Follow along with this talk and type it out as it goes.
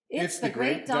It's the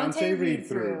Great Dante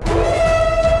Read-Through.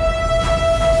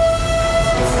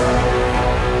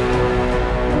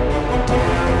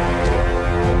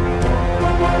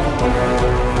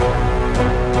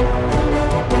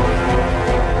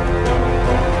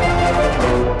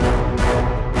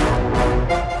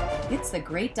 It's the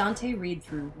Great Dante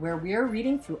Read-Through, where we're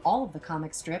reading through all of the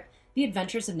comic strip, The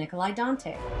Adventures of Nikolai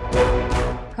Dante.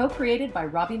 Co-created by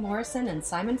Robbie Morrison and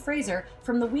Simon Fraser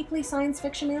from the weekly science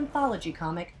fiction anthology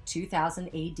comic 2000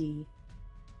 AD.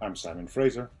 I'm Simon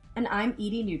Fraser. And I'm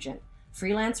Edie Nugent,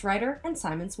 freelance writer and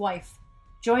Simon's wife.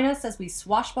 Join us as we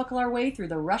swashbuckle our way through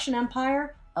the Russian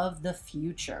Empire of the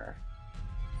future.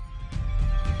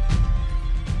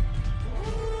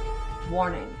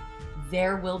 Warning,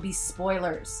 there will be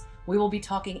spoilers. We will be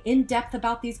talking in depth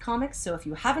about these comics, so if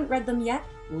you haven't read them yet,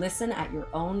 listen at your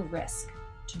own risk.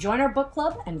 To join our book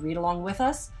club and read along with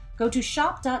us, go to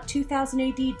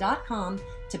shop.2000ad.com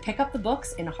to pick up the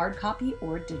books in hard copy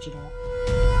or digital.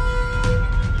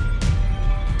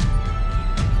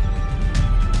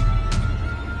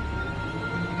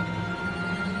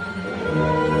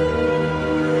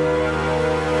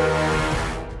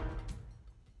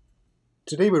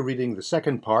 Today we're reading the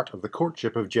second part of the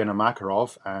Courtship of Jena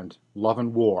Makarov and Love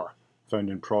and War, found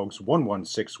in Prog's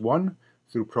 1161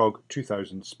 through Prog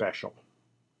 2000 Special.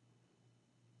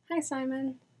 Hi,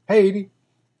 Simon. Hey, Edie.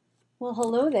 Well,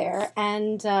 hello there,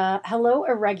 and hello,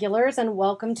 irregulars, and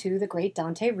welcome to the Great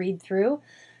Dante Read-Through.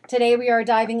 Today we are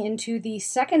diving into the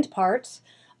second part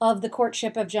of the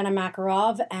Courtship of Jena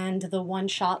Makarov and the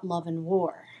one-shot Love and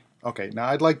War. Okay, now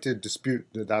I'd like to dispute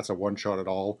that that's a one-shot at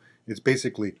all. It's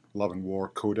basically Love and War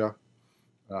coda.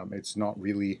 It's not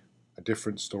really a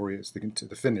different story. It's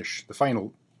the finish, the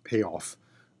final payoff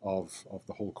of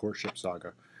the whole courtship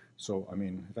saga. So, I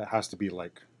mean, if it has to be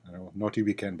like, I don't know, Naughty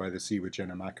Weekend by the Sea with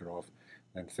Jena Makarov,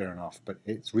 then fair enough. But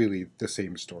it's really the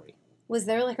same story. Was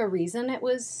there like a reason it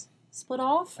was split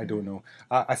off? I don't know.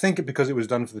 I think because it was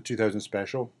done for the 2000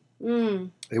 special.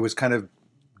 It was kind of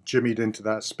jimmied into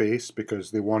that space because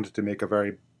they wanted to make a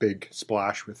very big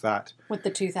splash with that. With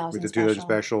the 2000 With the 2000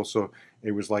 special. So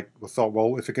it was like, we thought,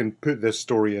 well, if we can put this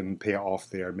story in and pay it off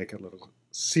there, make it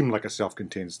seem like a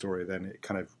self-contained story, then it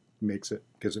kind of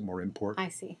gives it more import. I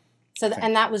see. So,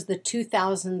 and that was the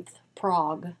 2000th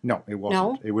prog. No, it wasn't.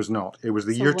 No? It was not. It was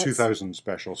the year 2000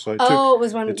 special. So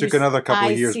it took another couple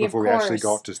of years before we actually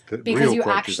got to the because real you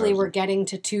Prog actually 2000. were getting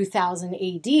to 2000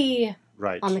 AD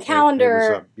right. on the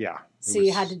calendar.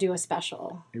 You had to do a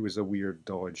special. It was a weird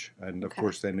dodge. And of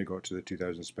course then we got to the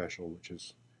 2000 special, which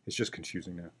is, it's just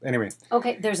confusing now. Anyway.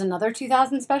 Okay, there's another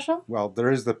 2000 special? Well, there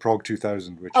is the Prog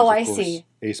 2000, which is of course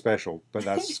a special, but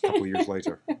that's a couple of years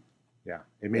later. Yeah,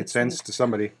 it made sense to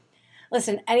somebody.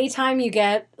 Listen, anytime you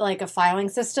get like a filing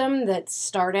system that's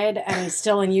started and is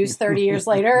still in use 30 years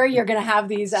later, you're going to have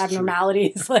these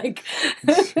abnormalities. Like,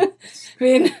 I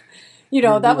mean, you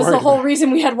know, that was the whole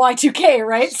reason we had Y2K,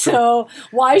 right? So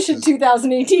why should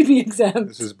 2000 AD be exempt?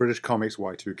 This is British Comics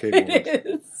Y2K moment. It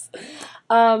is.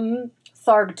 Tharg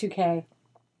 2K.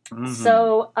 Mm-hmm.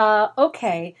 So,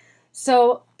 okay.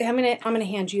 So I'm gonna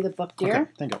hand you the book, dear.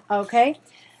 Okay, thank you. Okay.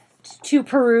 To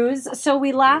peruse. So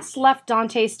we last left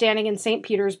Dante standing in St.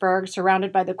 Petersburg,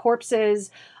 surrounded by the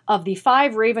corpses of the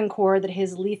 5 Raven Corps that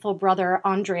his lethal brother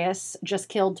Andreas just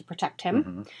killed to protect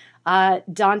him.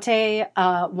 Mm-hmm. Dante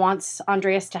wants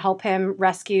Andreas to help him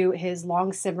rescue his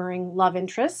long-simmering love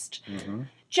interest,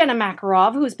 Jena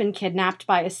Makarov, who has been kidnapped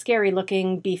by a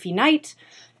scary-looking, beefy knight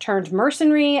turned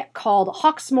mercenary called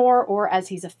Hawksmoor, or as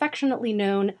he's affectionately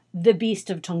known, the Beast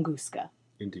of Tunguska.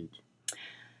 Indeed.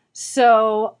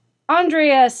 So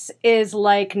Andreas is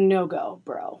like, no go,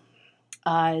 bro.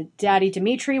 Daddy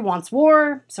Dmitri wants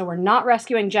war, so we're not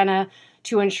rescuing Jena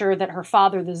to ensure that her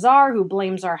father, the Tsar, who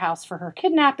blames our house for her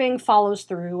kidnapping, follows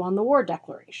through on the war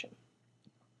declaration.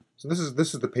 So this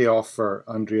is the payoff for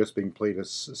Andreas being played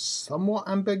as a somewhat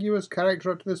ambiguous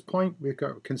character up to this point. We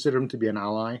consider him to be an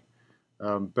ally,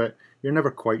 but you're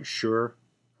never quite sure.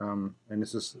 And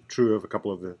this is true of a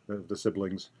couple of the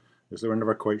siblings, is that we're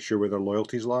never quite sure where their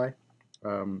loyalties lie.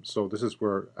 So this is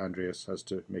where Andreas has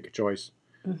to make a choice.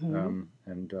 Mm-hmm.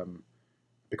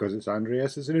 Because it's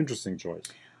Andreas, it's an interesting choice.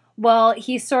 Well,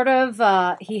 he sort of,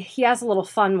 he has a little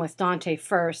fun with Dante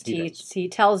first. He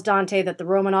tells Dante that the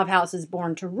Romanov house is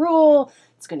born to rule.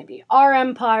 It's going to be our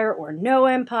empire or no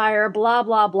empire, blah,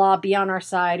 blah, blah. Be on our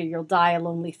side or you'll die a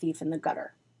lonely thief in the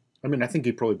gutter. I mean, I think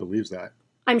he probably believes that.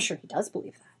 I'm sure he does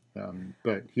believe that.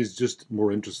 But he's just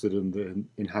more interested in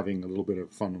having a little bit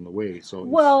of fun on the way. So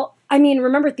well, I mean,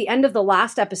 remember at the end of the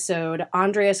last episode,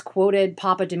 Andreas quoted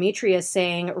Papa Dmitri as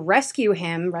saying, rescue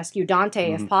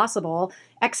Dante if possible,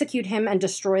 execute him and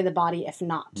destroy the body if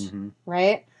not,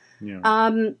 right?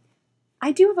 Yeah.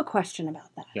 I do have a question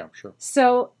about that. Yeah, sure.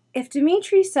 So if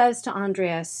Dmitri says to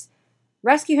Andreas,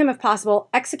 rescue him if possible,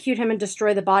 execute him and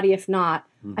destroy the body if not,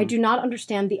 I do not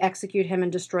understand the execute him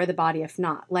and destroy the body if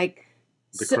not. Like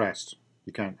the crest.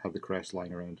 You can't have the crest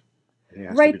lying around.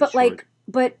 Right, but like,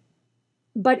 but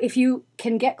if you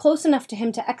can get close enough to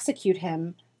him to execute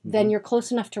him, then you're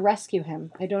close enough to rescue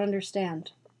him. I don't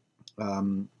understand.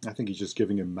 I think he's just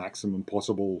giving him maximum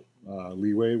possible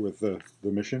leeway with the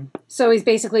mission. So he's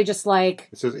basically just like...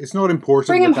 It says it's not important.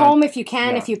 Bring him home if you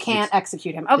can. If you can't,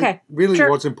 execute him. Okay. Really,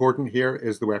 what's important here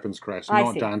is the weapons crest,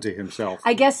 not Dante himself.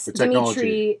 I guess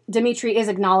Dmitri is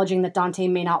acknowledging that Dante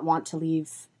may not want to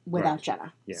leave without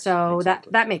Jena. Yes, so exactly.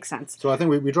 that makes sense. So I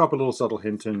think we drop a little subtle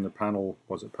hint in the panel,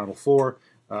 panel 4?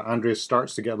 Andreas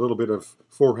starts to get a little bit of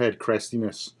forehead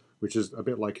crestiness, which is a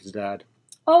bit like his dad.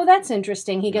 Oh, that's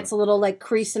interesting. He gets a little like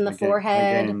crease in the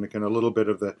forehead. Again, kind of a little bit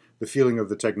of the feeling of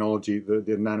the technology, the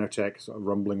nanotech sort of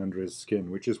rumbling under his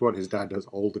skin, which is what his dad does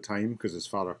all the time because his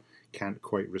father can't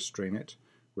quite restrain it,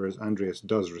 whereas Andreas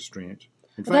does restrain it.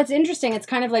 In fact, that's interesting. It's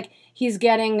kind of like he's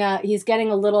getting a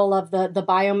little of the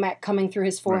biomech coming through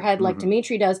his forehead like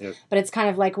Dmitri does, but it's kind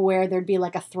of like where there'd be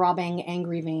like a throbbing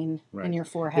angry vein in your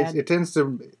forehead. It tends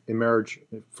to emerge,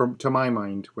 to my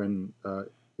mind, when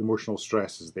emotional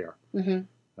stress is there.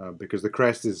 Because the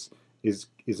crest is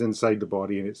inside the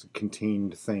body and it's a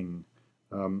contained thing,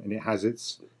 and it has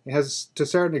to a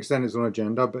certain extent its own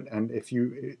agenda.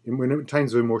 When in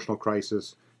times of emotional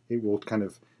crisis, it will kind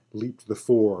of leap to the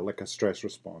fore like a stress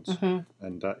response,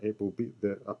 and it will be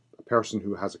a person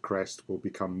who has a crest will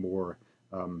become more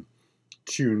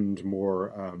tuned,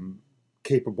 more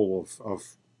capable of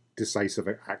decisive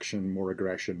action, more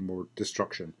aggression, more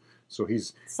destruction. So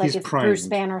he's like if primed. Bruce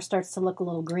Banner starts to look a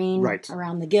little green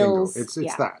around the gills. Bingo.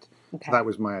 It's that. Okay. That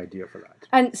was my idea for that.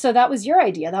 And so that was your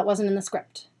idea. That wasn't in the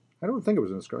script. I don't think it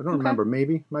was in the script. I don't remember.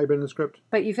 Maybe might have been in the script.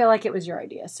 But you feel like it was your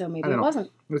idea, so maybe it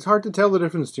wasn't. It's hard to tell the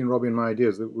difference between Robbie and my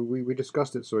ideas. We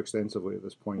discussed it so extensively at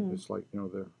this point. It's like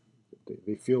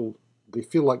they feel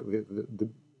like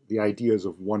the ideas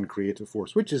of one creative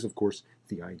force, which is of course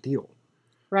the ideal.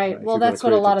 Right. Well, that's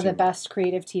what a lot of the best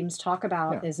creative teams talk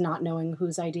about is not knowing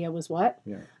whose idea was what.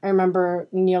 Yeah. I remember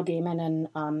Neil Gaiman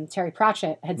and Terry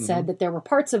Pratchett had said that there were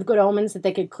parts of Good Omens that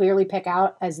they could clearly pick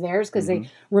out as theirs because they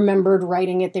remembered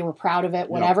writing it, they were proud of it,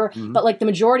 whatever. But like the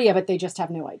majority of it, they just have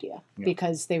no idea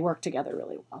because they work together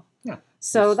really well. Yeah.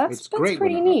 So that's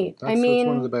pretty neat. That's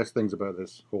one of the best things about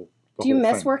this whole Do you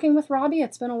miss working with Robbie?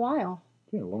 It's been a while.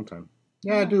 Yeah, a long time.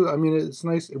 Yeah, I do. I mean, it's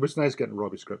nice. It was nice getting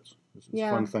Robbie scripts. It's a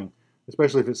fun thing.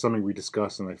 Especially if it's something we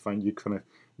discuss and I find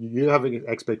you have an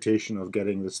expectation of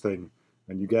getting this thing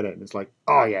and you get it and it's like,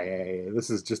 oh yeah, this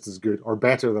is just as good or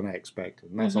better than I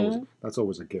expected. And that's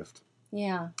always a gift.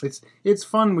 Yeah. It's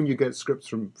fun when you get scripts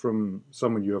from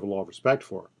someone you have a lot of respect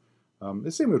for.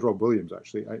 The same with Rob Williams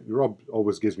actually. Rob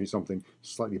always gives me something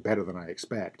slightly better than I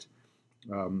expect.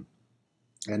 And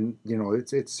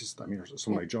it's just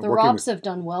somebody. The Robs have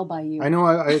done well by you. I know.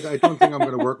 I don't think I'm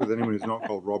going to work with anyone who's not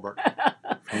called Robert.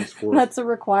 That's a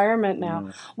requirement now.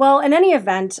 Yeah. Well, in any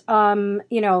event,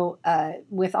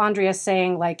 with Andreas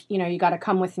saying like, you got to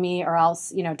come with me or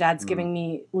else, Dad's giving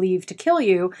me leave to kill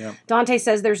you. Yeah. Dante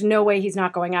says there's no way he's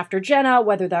not going after Jena,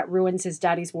 whether that ruins his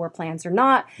daddy's war plans or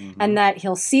not, and that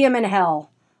he'll see him in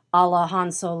hell, a la Han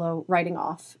Solo riding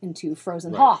off into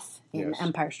Frozen Hoth in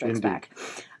Empire Strikes Back.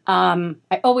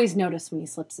 I always notice when he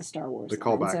slips the Star Wars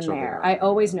lines in there. I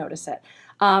always notice it.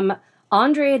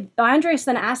 Andreas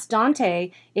then asked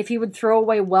Dante if he would throw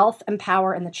away wealth and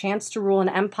power and the chance to rule an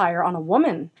empire on a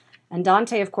woman. And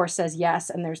Dante, of course, says yes.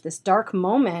 And there's this dark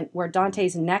moment where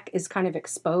Dante's neck is kind of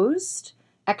exposed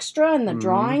extra in the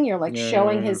drawing. You're like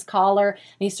showing his collar and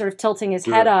he's sort of tilting his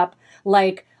head up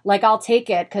like I'll take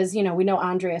it because, we know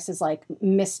Andreas is like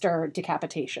Mr.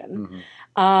 Decapitation.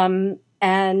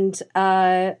 And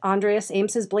Andreas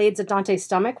aims his blades at Dante's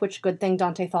stomach, which good thing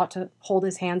Dante thought to hold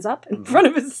his hands up in front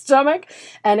of his stomach.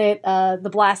 And the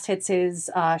blast hits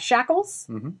his shackles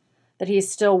that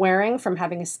he's still wearing from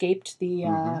having escaped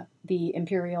the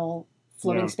Imperial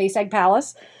floating space egg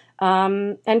palace,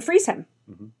 and frees him.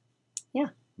 Yeah.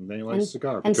 And then he lights a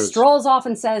cigar. And strolls off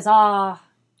and says,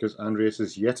 because Andreas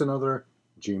is yet another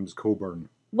James Coburn.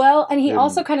 Well, and he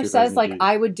also kind of says, like,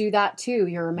 I would do that too.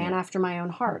 You're a man after my own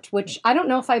heart, which I don't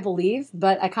know if I believe,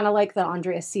 but I kind of like that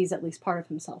Andreas sees at least part of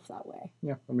himself that way.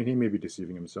 Yeah, I mean, he may be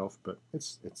deceiving himself, but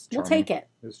it's charming. We'll take it.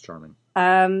 It's charming.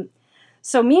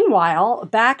 So meanwhile,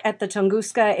 back at the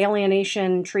Tunguska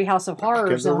Alienation Treehouse of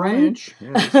Horrors zone, ranch.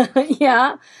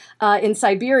 Yes. In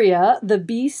Siberia, the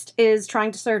Beast is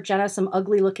trying to serve Jena some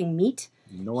ugly-looking meat.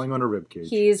 Gnawing on a ribcage.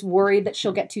 He's worried that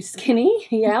she'll get too skinny.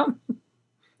 Yeah.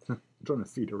 trying to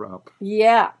feed her up.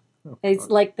 Yeah. Oh, It's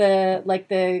God. like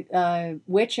the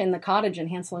witch in the cottage in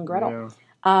Hansel and Gretel. Yeah.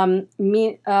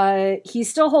 He's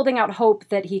still holding out hope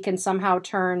that he can somehow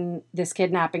turn this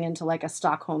kidnapping into like a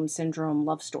Stockholm Syndrome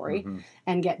love story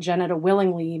and get Jenna to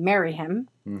willingly marry him.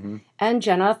 Mm-hmm. And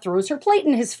Jenna throws her plate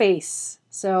in his face.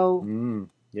 So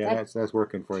yeah, that's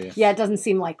working for you. yeah, it doesn't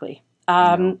seem likely.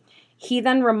 No. He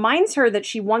then reminds her that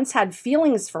she once had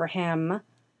feelings for him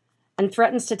and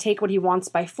threatens to take what he wants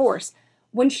by force.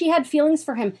 When she had feelings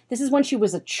for him, this is when she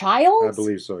was a child? I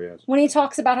believe so, yes. When he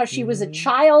talks about how she was a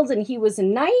child and he was a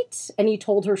knight and he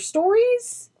told her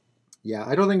stories? Yeah,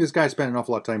 I don't think this guy spent an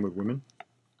awful lot of time with women.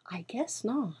 I guess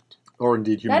not. Or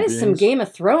indeed human beings. That is some Game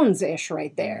of Thrones-ish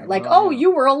right there. Yeah, like, well,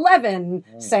 you were 11,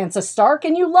 Sansa Stark,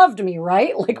 and you loved me,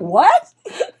 right? Like, what?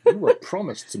 You were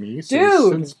promised to me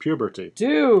since puberty.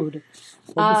 Dude.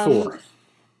 Or before.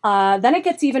 Then it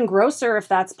gets even grosser, if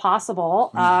that's possible.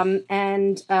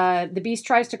 And the Beast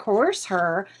tries to coerce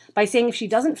her by saying if she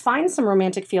doesn't find some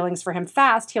romantic feelings for him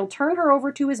fast, he'll turn her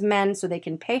over to his men so they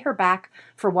can pay her back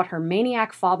for what her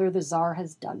maniac father, the Tsar,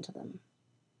 has done to them.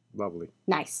 Lovely.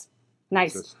 Nice.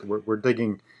 We're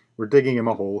digging him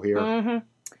a hole here. Mm-hmm.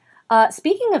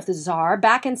 Speaking of the Tsar,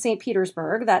 back in St.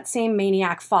 Petersburg, that same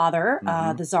maniac father,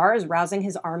 the Tsar, is rousing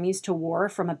his armies to war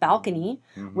from a balcony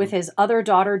with his other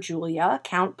daughter, Julia,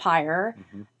 Count Pyre,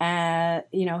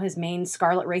 his main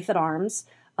Scarlet Wraith at arms,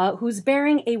 who's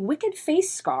bearing a wicked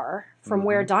face scar from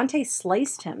where Dante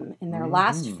sliced him in their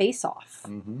last face-off.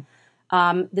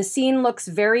 The scene looks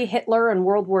very Hitler in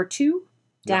World War II.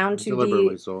 Down to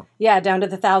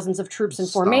the thousands of troops in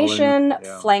formation,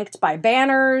 flanked by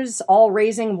banners, all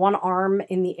raising one arm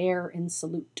in the air in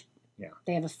salute. Yeah,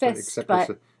 they have a fist,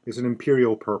 but it's an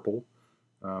imperial purple.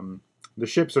 The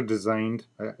ships are designed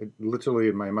literally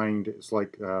in my mind. It's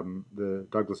like the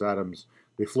Douglas Adams.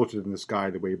 They floated in the sky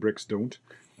the way bricks don't.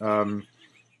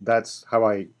 That's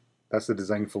the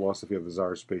design philosophy of the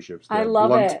Tsar spaceships. They're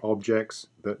blunt objects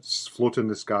that float in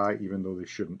the sky, even though they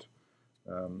shouldn't.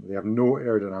 They have no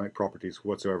aerodynamic properties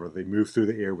whatsoever. They move through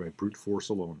the air by brute force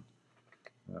alone,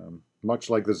 much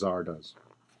like the Tsar does.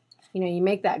 You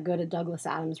make that good a Douglas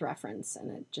Adams reference,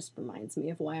 and it just reminds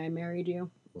me of why I married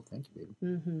you. Well, thank you,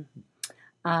 baby.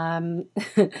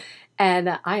 And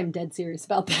I am dead serious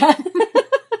about that.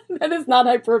 That is not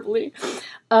hyperbole.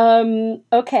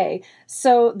 Okay,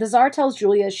 so the Tsar tells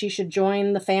Julia she should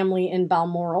join the family in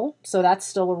Balmoral, so that's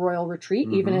still a royal retreat,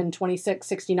 even in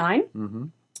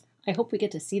 2669. I hope we get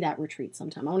to see that retreat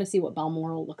sometime. I want to see what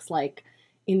Balmoral looks like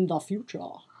in the future.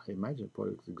 I imagine it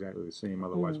probably looks exactly the same,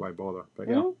 otherwise why bother? But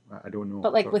yeah, I don't know.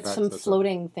 But like with some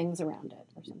floating things around it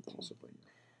or something. Possibly.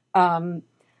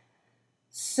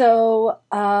 So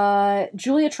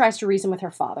Julia tries to reason with her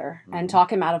father and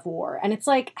talk him out of war. And it's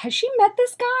like, has she met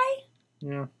this guy?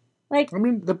 Yeah. Like, I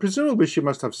mean, presumably she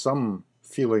must have some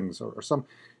feelings or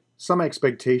some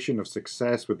expectation of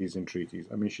success with these entreaties.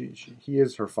 I mean, he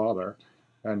is her father.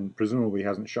 And presumably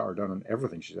hasn't shut her down on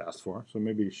everything she's asked for. So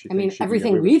maybe she thinks she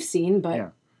everything we've seen, but... Yeah.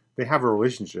 They have a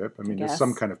relationship. I mean, there's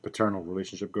some kind of paternal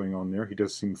relationship going on there. He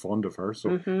does seem fond of her.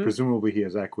 So presumably he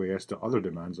has acquiesced to other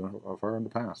demands of her in the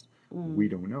past. We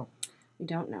don't know. We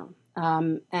don't know.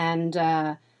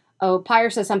 Pyre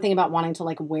says something about wanting to,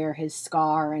 like, wear his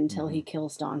scar until he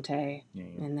kills Dante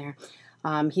in there.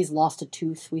 He's lost a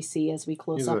tooth, we see, as we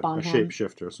close up on him. He's a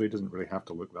shapeshifter, so he doesn't really have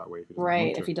to look that way.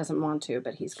 If he doesn't want to,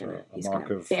 but he's going to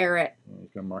bear it. Yeah, he's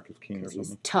got a mark of Cain or something.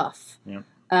 He's tough. Yeah.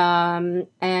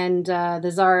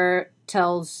 The Tsar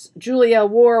tells Julia,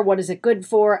 war, what is it good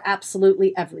for?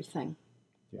 Absolutely everything.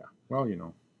 Yeah.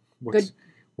 Well,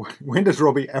 when does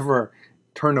Robbie ever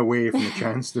turn away from the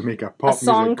chance to make a pop music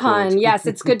song pun? Yes,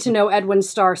 it's good to know Edwin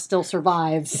Star still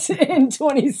survives in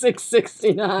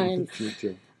 2669.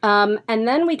 And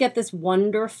then we get this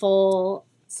wonderful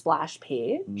splash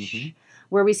page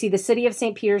where we see the city of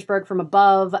St. Petersburg from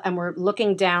above, and we're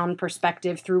looking down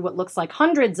perspective through what looks like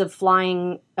hundreds of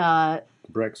flying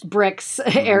bricks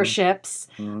airships,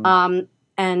 and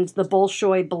the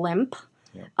Bolshoi blimp.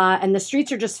 Yeah. And the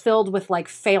streets are just filled with like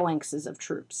phalanxes of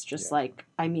troops,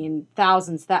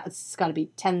 thousands. It's got to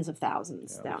be tens of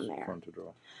thousands down there. Fun to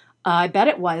draw. I bet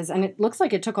it was, and it looks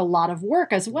like it took a lot of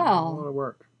work as well. A lot of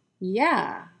work.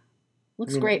 Yeah.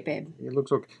 Looks great, babe. It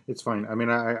looks okay. It's fine. I mean,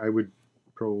 I would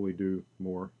probably do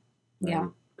more.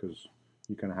 Because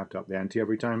you kind of have to up the ante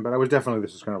every time. But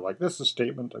this is kind of like, this is a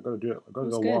statement. I've got to do it. I've got to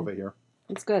do a lot of it here.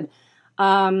 It's good.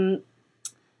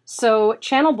 So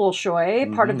Channel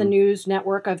Bolshoi, part of the news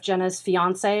network of Jena's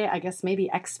fiance, I guess maybe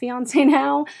ex-fiance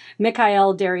now,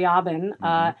 Mikhail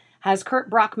Deryabin, has Kurt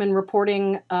Brockman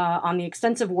reporting on the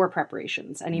extensive war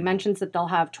preparations. And he mentions that they'll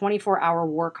have 24-hour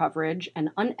war coverage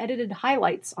and unedited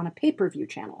highlights on a pay-per-view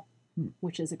channel,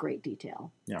 which is a great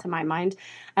detail to my mind.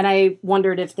 And I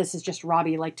wondered if this is just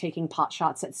Robbie like taking pot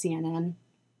shots at CNN.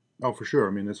 Oh, for sure.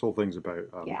 I mean, this whole thing's about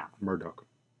Murdoch.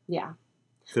 Yeah.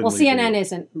 Thinly Well, CNN veiled.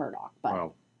 isn't Murdoch, but...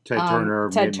 Well, Ted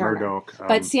Turner, Murdoch.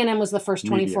 But CNN was the first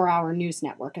 24-hour news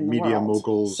network in the world. Media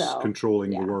moguls so, controlling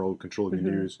the world, controlling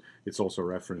the news. It's also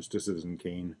referenced to Citizen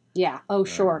Kane. Yeah. Oh,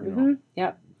 sure.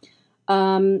 Yep.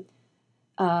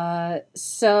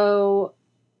 So,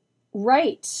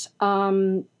 right.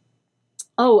 And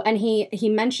he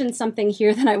mentioned something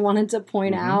here that I wanted to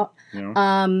point out.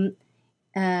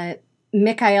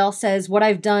 Mikhail says, what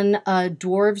I've done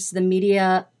dwarves the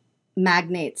media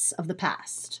magnates of the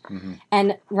past.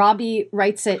 And Robbie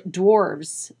writes it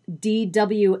dwarves,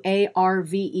 D-W-A-R-V-E-S.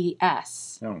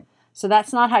 Oh. So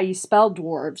that's not how you spell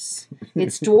dwarves.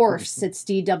 It's dwarfs. It's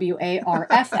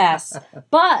D-W-A-R-F-S.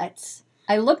 But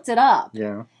I looked it up.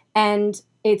 Yeah. And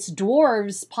it's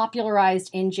dwarves popularized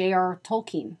in J.R.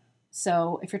 Tolkien.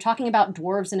 So if you're talking about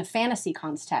dwarves in a fantasy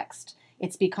context,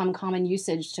 it's become common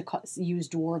usage to use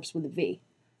dwarves with a V.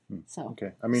 So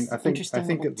okay. I mean, I think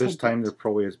at this time there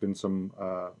probably has been some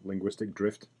linguistic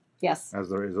drift. Yes. As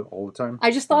there is all the time. I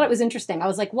just thought it was interesting. I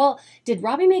was like, well, did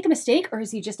Robbie make a mistake or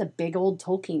is he just a big old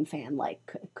Tolkien fan? Like,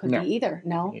 could be either.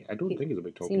 No? I don't think he's a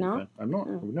big Tolkien fan. I'm not.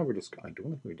 We've never discussed. I don't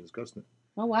think we discussed it.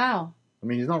 Oh, wow. I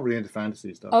mean, he's not really into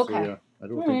fantasy stuff. Okay. So, yeah, I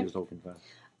don't think he's a Tolkien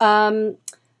fan.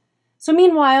 So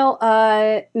meanwhile,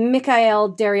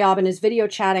 Mikhail Deryabin is video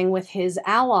chatting with his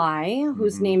ally,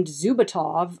 who's named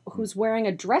Zubatov, who's wearing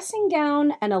a dressing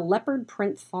gown and a leopard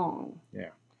print thong.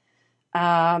 Yeah.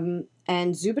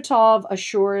 And Zubatov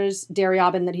assures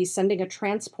Deryabin that he's sending a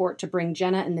transport to bring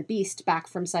Jena and the Beast back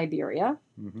from Siberia.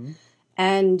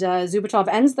 And Zubatov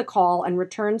ends the call and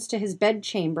returns to his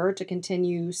bedchamber to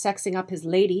continue sexing up his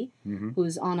lady,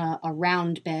 who's on a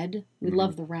round bed. We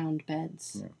love the round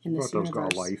beds in this universe.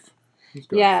 Got a life. He's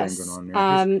got a thing going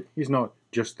on there. He's not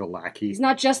just the lackey. He's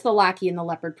not just the lackey in the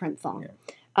leopard print thong.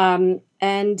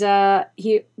 Yeah.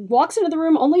 He walks into the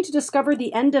room only to discover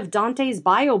the end of Dante's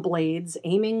bioblades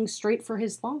aiming straight for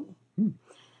his thong.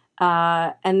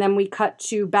 And then we cut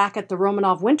to back at the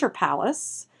Romanov Winter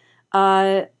Palace.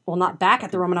 Well, not back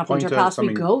at the Romanov Winter Palace.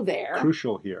 We go there.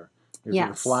 Crucial here is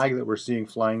that the flag that we're seeing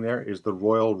flying there is the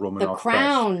Royal Romanov the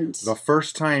crowned. Crest. The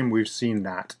first time we've seen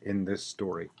that in this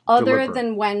story. Other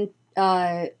than when...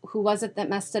 who was it that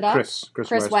messed it up?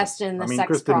 Chris Weston, the sex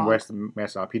Chris didn't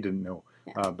mess up. He didn't know.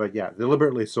 Yeah. But yeah,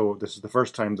 deliberately so. This is the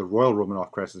first time the Royal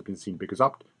Romanov crest has been seen because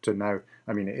up to now,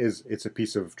 I mean, it's a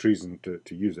piece of treason to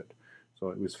use it.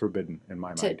 So it was forbidden in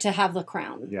my mind. To have the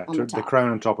crown. Yeah, on the top. The crown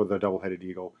on top of the double-headed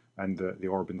eagle and the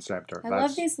orb and scepter. I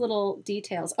love these little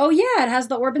details. Oh yeah, it has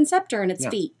the orb and scepter in its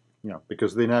feet. Yeah,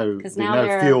 because they now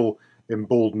feel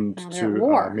emboldened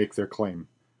to make their claim.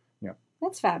 Yeah,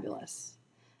 that's fabulous.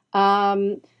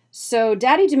 So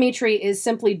Daddy Dmitri is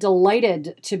simply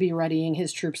delighted to be readying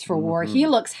his troops for war. He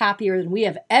looks happier than we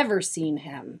have ever seen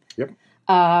him. Yep.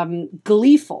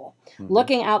 Gleeful,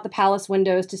 looking out the palace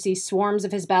windows to see swarms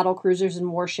of his battle cruisers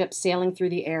and warships sailing through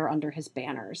the air under his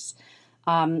banners.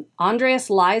 Andreas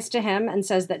lies to him and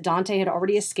says that Dante had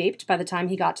already escaped by the time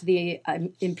he got to the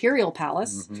Imperial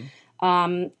Palace.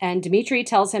 And Dmitri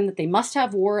tells him that they must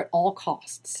have war at all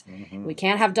costs. We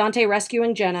can't have Dante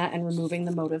rescuing Jena and removing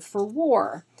the motive for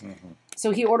war.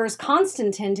 So he orders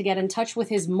Constantine to get in touch with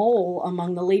his mole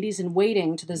among the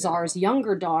ladies-in-waiting to the Tsar's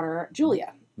younger daughter,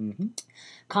 Julia.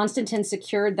 Constantine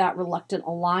secured that reluctant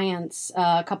alliance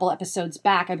a couple episodes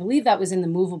back. I believe that was in the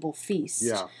Movable Feast.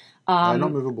 Yeah.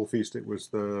 Not Movable Feast. It was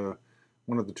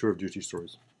one of the Tour of Duty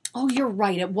stories. Oh, you're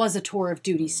right. It was a Tour of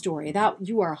Duty story. That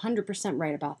you are 100%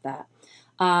 right about that.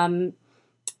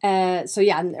 So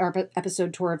yeah, in our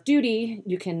episode Tour of Duty,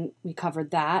 we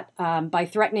covered that by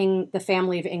threatening the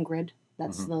family of Ingrid.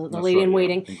 That's the lady in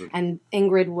waiting. Yeah, and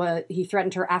Ingrid he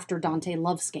threatened her after Dante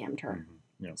love scammed her.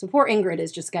 Yeah. So poor Ingrid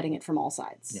is just getting it from all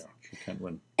sides. Yeah, she can't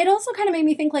win. It also kind of made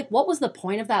me think, like, what was the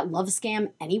point of that love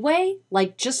scam anyway?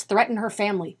 Like, just threaten her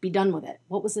family. Be done with it.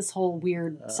 What was this whole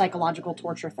weird psychological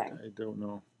torture thing? I don't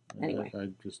know. Anyway. I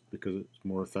just because it's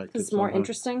more effective. It's more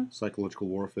interesting? Psychological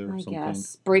warfare of some kind. I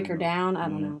guess. Break her down? I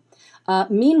don't know.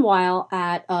 Meanwhile,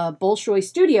 at Bolshoi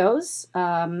Studios,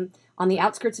 on the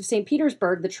outskirts of St.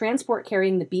 Petersburg, the transport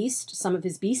carrying the Beast, some of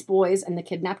his Beast Boys, and the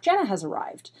kidnapped Jena has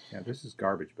arrived. Yeah, this is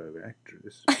garbage, by the way.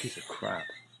 This is a piece of crap.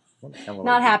 What the hell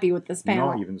Not happy with this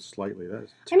panel. Not even slightly. That is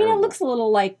terrible. I mean, it looks a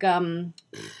little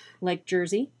like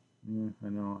Jersey. I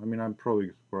know. I mean, I'm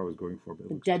probably where I was going for, but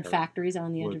it looks Dead factories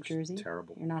on the edge of looks Jersey.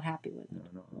 terrible. You're not happy with it. No,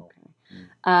 not at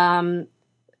all. Okay.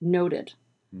 Noted.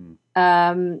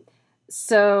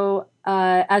 So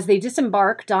as they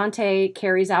disembark, Dante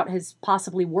carries out his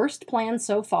possibly worst plan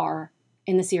so far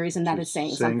in the series, and that is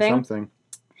saying something.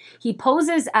 He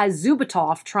poses as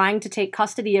Zubitov trying to take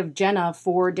custody of Jena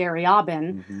for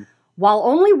Deryabin, while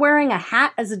only wearing a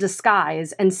hat as a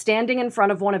disguise and standing in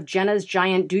front of one of Jena's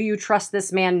giant "Do You Trust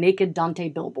This Man?" naked Dante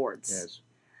billboards. Yes.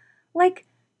 Like,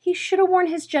 he should have worn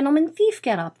his gentleman thief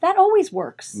getup. That always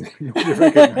works. Nobody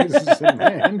recognizes him,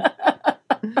 man.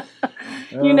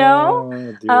 You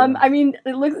know? I mean,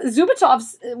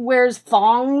 Zubitov wears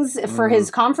thongs for his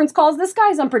conference calls. This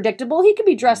guy's unpredictable. He could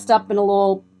be dressed up in a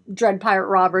little Dread Pirate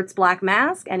Roberts black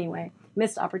mask. Anyway,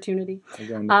 missed opportunity.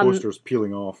 Again, the poster's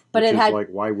peeling off. But it had, like,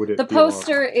 why would it the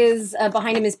poster is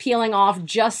behind him is peeling off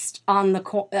just on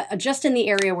the just in the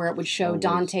area where it would show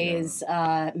Dante's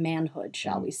manhood,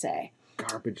 shall we say.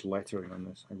 Garbage lettering on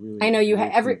this. I know you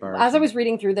had as I was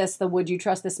reading through this, the "Would you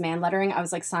trust this man" lettering, I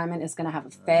was like, Simon is going to have a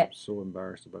fit. I'm so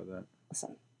embarrassed about that.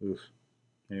 Listen. Oof.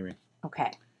 Anyway.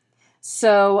 Okay.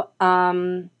 So,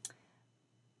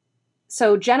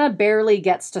 so Jena barely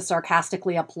gets to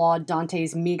sarcastically applaud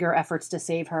Dante's meager efforts to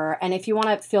save her. And if you want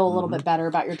to feel a little bit better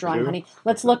about your drawing, honey,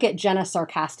 let's look at Jena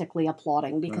sarcastically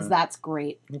applauding, because that's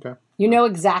great. Okay. You know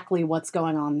exactly what's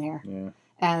going on there. Yeah.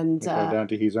 And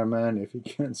Dante, he's our man. If he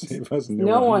can't save us,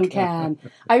 no one can.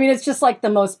 I mean, it's just like the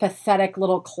most pathetic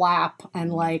little clap,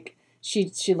 and like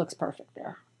she looks perfect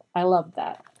there. I love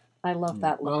that. I love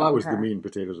that look. Well, that was the meat and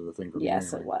potatoes of the thing for me.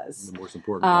 Yes, anyway. It was the most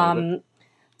important part of it.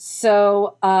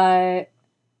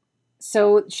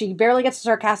 So she barely gets to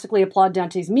sarcastically applaud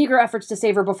Dante's meager efforts to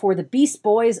save her before the Beast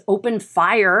Boys open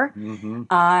fire.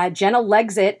 Jena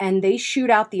legs it, and they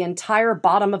shoot out the entire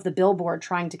bottom of the billboard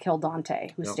trying to kill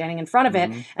Dante, who's standing in front of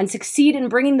it, and succeed in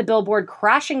bringing the billboard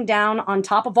crashing down on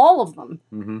top of all of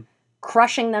them,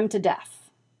 crushing them to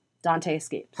death. Dante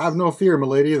escapes. Have no fear,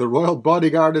 milady. The royal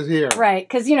bodyguard is here. Right,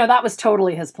 because, that was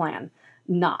totally his plan.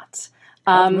 Not.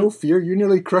 Have no fear. You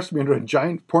nearly crushed me under a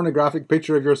giant pornographic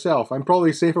picture of yourself. I'm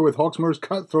probably safer with Hawksmoor's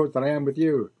cutthroat than I am with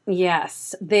you.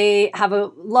 Yes. They have a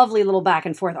lovely little back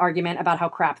and forth argument about how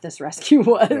crap this rescue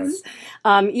was.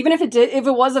 Yes. Even if it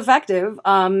was effective.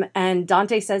 And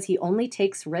Dante says he only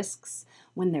takes risks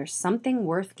when there's something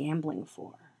worth gambling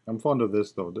for. I'm fond of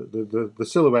this, though. The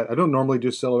silhouette. I don't normally do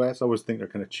silhouettes. I always think they're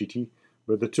kind of cheaty.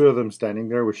 But the two of them standing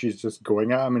there where she's just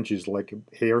going at him and she's like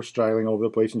hair styling all over the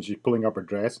place and she's pulling up her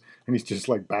dress and he's just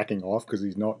like backing off because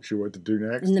he's not sure what to do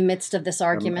next. In the midst of this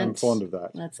argument. I'm fond of that.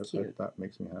 That's cute. That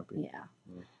makes me happy.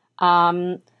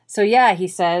 Yeah. So yeah, he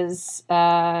says, he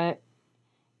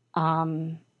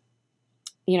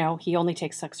only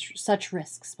takes such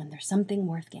risks when there's something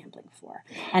worth gambling for.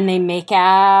 And they make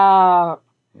out.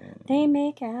 They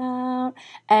make out.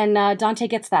 And Dante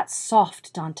gets that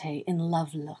soft Dante in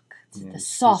love look. The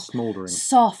soft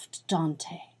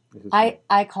Dante.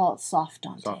 I call it soft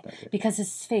Dante, because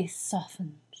his face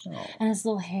softens and his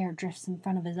little hair drifts in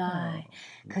front of his eye,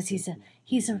 because he's a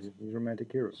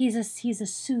romantic hero. He's a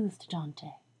soothed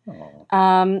Dante.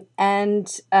 And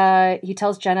he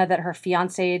tells Jena that her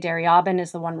fiancé Deryabin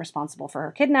is the one responsible for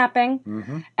her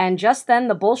kidnapping. And just then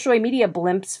the Bolshoi media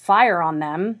blimps fire on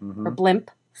them, or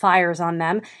blimp fires on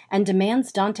them, and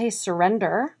demands Dante's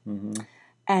surrender.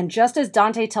 And just as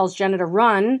Dante tells Jena to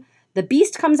run, the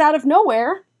beast comes out of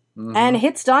nowhere and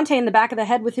hits Dante in the back of the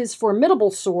head with his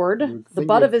formidable sword, the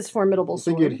butt of his formidable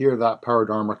sword. I think you'd hear that powered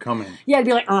armor coming. Yeah, it'd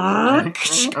be like...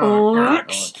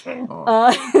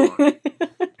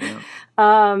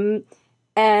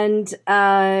 And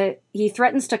he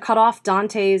threatens to cut off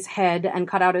Dante's head and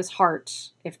cut out his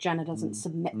heart if Jena doesn't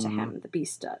submit to him. The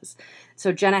beast does.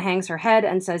 So Jena hangs her head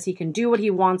and says he can do what he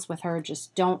wants with her,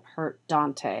 just don't hurt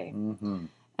Dante.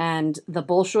 And the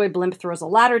Bolshoi blimp throws a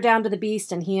ladder down to the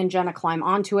beast, and he and Jena climb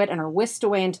onto it and are whisked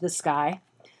away into the sky.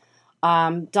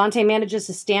 Dante manages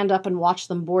to stand up and watch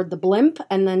them board the blimp,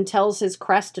 and then tells his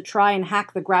crest to try and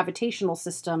hack the gravitational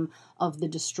system of the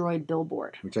destroyed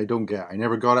billboard. Which I don't get. I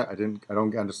never got it. I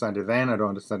don't understand it then. I don't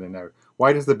understand it now.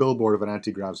 Why does the billboard have an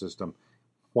anti-grav system?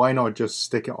 Why not just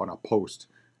stick it on a post?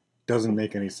 Doesn't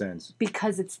make any sense.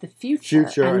 Because it's the future.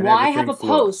 And why have a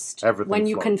post when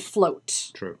you can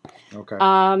float? True. Okay.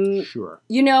 Sure.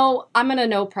 I'm going to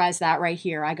no prize that right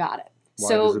here. I got it.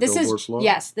 So does the billboard float?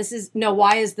 yes, this is no.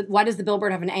 Why does the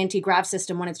billboard have an anti-grav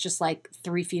system when it's just like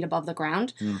 3 feet above the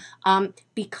ground?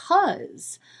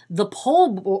 Because the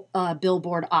pole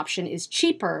billboard option is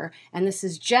cheaper, and this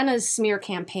is Jenna's smear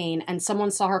campaign. And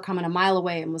someone saw her coming a mile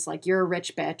away and was like, "You're a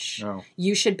rich bitch. Oh.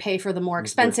 You should pay for the more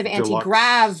expensive the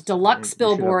anti-grav deluxe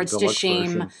billboards to deluxe shame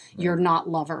version. your not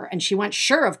lover." And she went,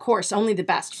 "Sure, of course, only the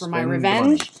best for my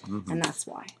revenge," and that's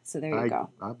why. So there you go.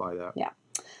 I buy that. Yeah.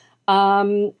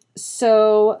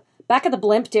 So back at the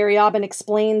blimp, Daryabin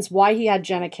explains why he had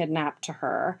Jena kidnapped to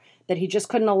her, that he just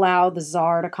couldn't allow the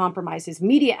Tsar to compromise his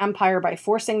media empire by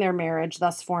forcing their marriage,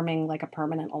 thus forming like a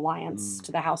permanent alliance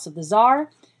to the house of the Tsar.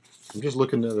 I'm just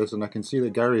looking at this, and I can see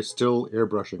that Gary is still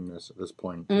airbrushing this at this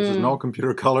point. This is not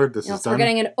computer colored. This is done. We're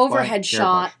getting an overhead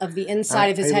shot of the inside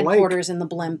of his headquarters in the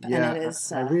blimp, and it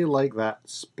is. I really like that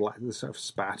the sort of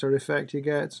spatter effect he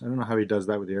gets. I don't know how he does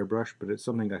that with the airbrush, but it's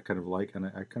something I kind of like, and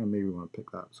I kind of maybe want to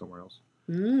pick that somewhere else.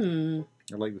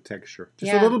 I like the texture.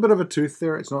 Just a little bit of a tooth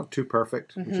there. It's not too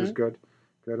perfect, which is good.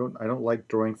 I don't like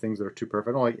drawing things that are too perfect.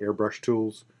 I don't like airbrush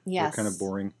tools. Yes. They're kind of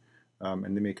boring.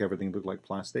 And they make everything look like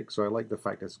plastic. So I like the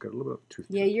fact that it's got a little bit of tooth.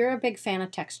 Yeah, you're a big fan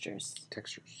of textures.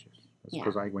 Textures, yes. That's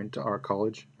because I went to art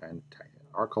college, and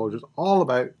art college is all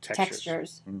about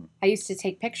textures. I used to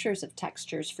take pictures of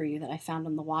textures for you that I found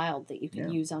in the wild that you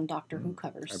could use on Doctor Who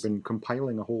covers. I've been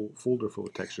compiling a whole folder full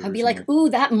of textures. I'd be like, ooh,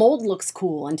 that mold looks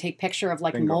cool, and take picture of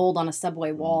like mold on a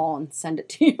subway wall and send it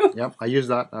to you. Yep, I use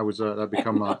that. That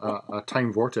become a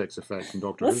time vortex effect in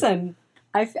Doctor Who. Listen.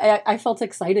 I felt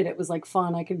excited. It was like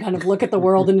fun. I could kind of look at the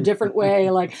world in a different way.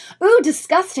 Like, ooh,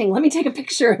 disgusting. Let me take a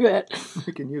picture of it.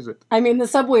 I can use it. I mean, the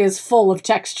subway is full of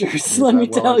textures, let me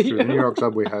tell you. The New York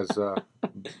subway has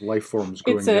life forms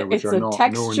growing there which are not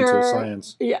known to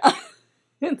science. Yeah.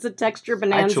 It's a texture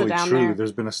bonanza down there. True.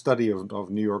 There's been a study of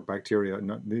New York bacteria,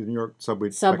 the New York subway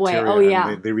bacteria. Oh, yeah.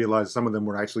 And they realized some of them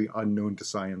were actually unknown to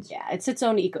science. Yeah, it's its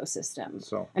own ecosystem.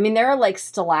 So, I mean, there are like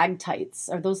stalactites.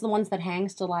 Are those the ones that hang,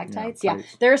 stalactites? Yeah.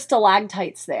 There are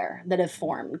stalactites there that have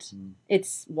formed.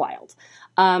 It's wild.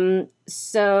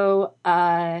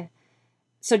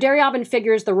 So Daryabin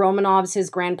figures the Romanovs,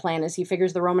 his grand plan is he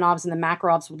figures the Romanovs and the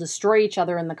Makarovs will destroy each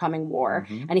other in the coming war,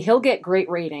 and he'll get great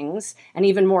ratings and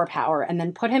even more power, and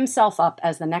then put himself up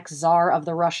as the next Tsar of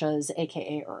the Russias,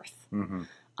 a.k.a. Earth.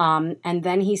 And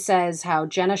then he says how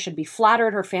Jena should be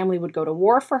flattered her family would go to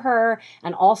war for her,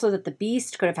 and also that the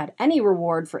Beast could have had any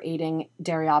reward for aiding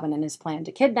Daryabin in his plan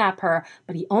to kidnap her,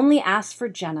 but he only asked for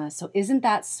Jena, so isn't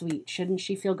that sweet? Shouldn't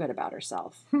she feel good about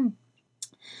herself?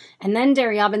 And then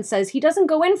Daryabin says he doesn't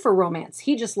go in for romance.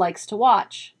 He just likes to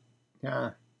watch.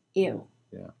 Yeah. Ew.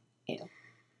 Yeah. Ew.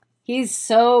 He's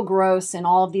so gross in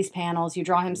all of these panels. You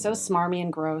draw him so smarmy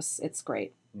and gross. It's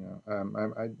great. Yeah.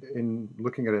 In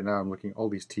looking at it now, I'm looking all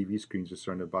these TV screens are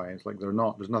surrounded by. It's like there's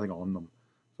nothing on them.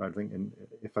 So I think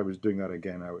if I was doing that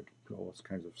again, I would put all this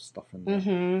kinds of stuff in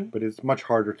there. But it's much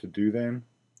harder to do then.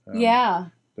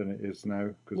 Than it is now,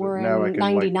 because now I can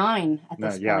 99 at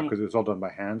this point. Yeah, because it's all done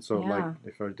by hand. So like,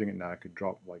 if I was doing it now, I could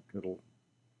drop like little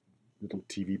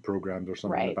TV programs or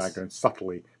something in the background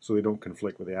subtly, so they don't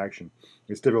conflict with the action.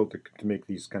 It's difficult to make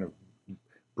these kind of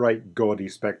bright, gaudy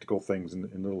spectacle things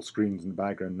in little screens in the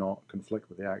background not conflict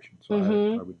with the action. So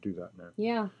I would do that now.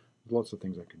 Yeah, there's lots of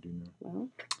things I could do now. Well.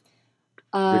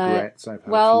 Regrets I've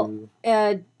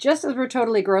had just as we're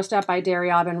totally grossed out by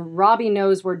Daryabin, Robbie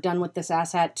knows we're done with this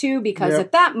asshat too, because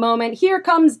at that moment, here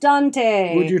comes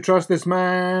Dante. Would you trust this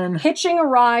man? Hitching a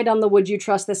ride on the Would You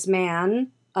Trust This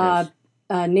Man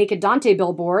Naked Dante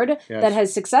billboard that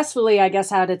has successfully, I guess,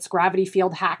 had its gravity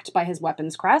field hacked by his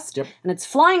weapons crest. And it's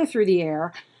flying through the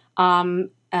air.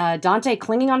 Dante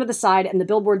clinging onto the side, and the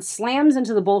billboard slams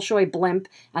into the Bolshoi blimp,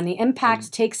 and the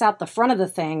impact takes out the front of the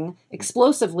thing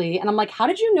explosively. And I'm like, how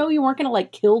did you know you weren't going to,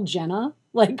 like, kill Jena?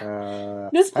 Like,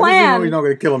 this plan... How does he know he's not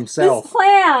going to kill himself? This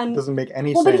plan... doesn't make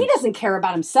any sense. Well, but he doesn't care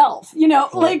about himself, you know?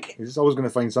 Like... He's always going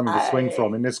to find something to swing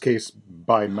from, in this case,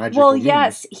 by magical means.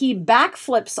 Yes, he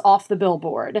backflips off the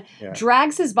billboard,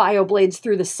 drags his bioblades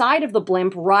through the side of the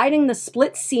blimp, riding the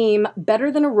split seam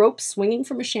better than a rope swinging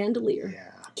from a chandelier.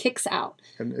 Kicks out.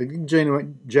 And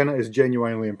Jena is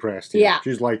genuinely impressed. Yeah.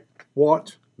 She's like,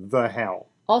 what the hell?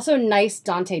 Also, nice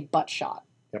Dante butt shot.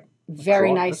 Yep.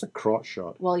 Very nice. That's a crotch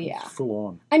shot. Well, yeah. It's full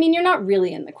on. I mean, you're not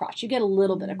really in the crotch. You get a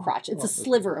little bit of crotch. It's a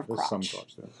sliver of crotch. There's some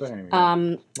crotch there. But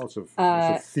anyway, lots of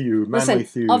thew, manly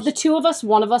thews. Of the two of us,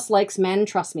 one of us likes men.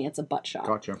 Trust me, it's a butt shot.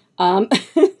 Gotcha. I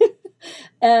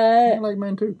like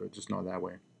men too, but just not that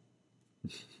way.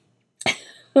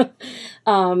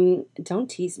 Don't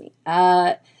tease me.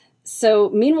 So,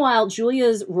 meanwhile,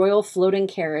 Julia's royal floating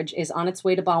carriage is on its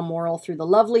way to Balmoral through the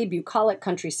lovely, bucolic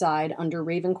countryside under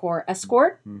Ravencourt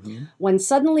escort, when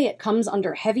suddenly it comes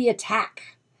under heavy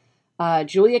attack.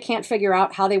 Julia can't figure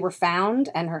out how they were found,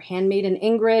 and her handmaiden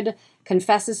Ingrid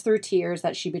confesses through tears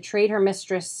that she betrayed her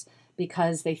mistress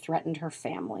because they threatened her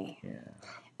family. Yeah.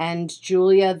 And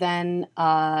Julia then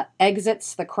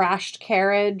exits the crashed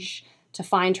carriage to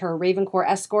find her Ravencourt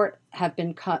escort have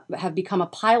become a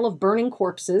pile of burning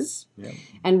corpses,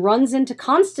 and runs into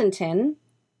Constantine,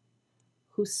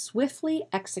 who swiftly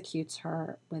executes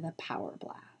her with a power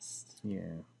blast.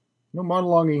 Yeah. No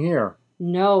monologuing here.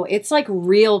 No, it's like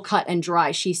real cut and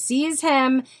dry. She sees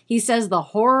him. He says, "The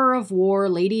horror of war,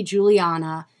 Lady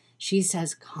Juliana." She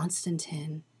says,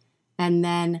 "Constantine." And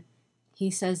then he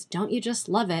says, "Don't you just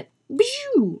love it?"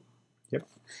 Bshoo! Yep.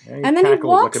 And then he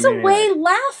walks away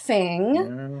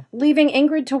laughing, leaving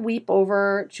Ingrid to weep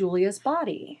over Julia's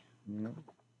body.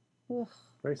 Yeah.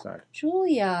 Very sad.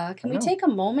 Julia. Can we take a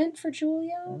moment for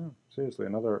Julia? Yeah, seriously,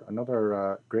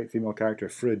 another great female character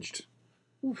fridged.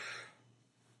 Oof.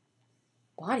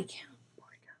 Body count.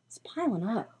 It's piling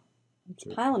up. It's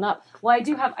piling up. Well, I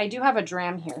do have a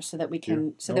dram here so that we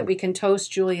can that we can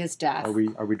toast Julia's death.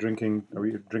 Are we drinking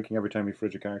every time we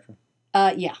fridge a character?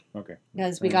 Yeah. Okay.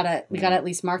 Because we gotta at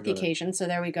least mark the occasion. So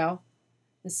there we go.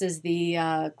 This is the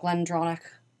Glendronach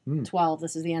 12.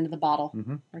 This is the end of the bottle.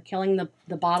 We're killing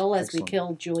the bottle as we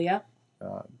kill Julia.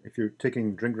 If you're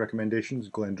taking drink recommendations,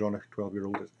 Glendronach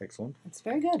 12-year-old is excellent. It's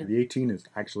very good. The 18 is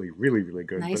actually really, really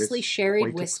good. Nicely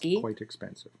sherried whiskey. Quite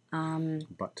expensive.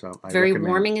 But very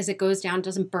warming as it goes down.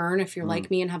 Doesn't burn if you're like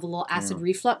me and have a little acid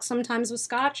reflux sometimes with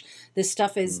Scotch. This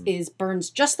stuff is burns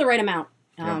just the right amount.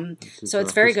 So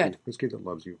it's very good. Whiskey that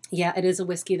loves you. Yeah, it is a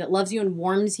whiskey that loves you and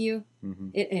warms you.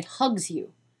 It hugs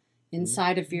you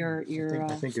inside of your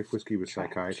I think if whiskey was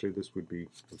psychiatry, this would be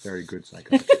a very good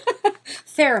psychiatry.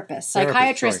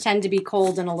 Psychiatrists tend to be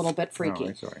cold and a little bit freaky.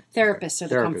 Oh, sorry. Therapists are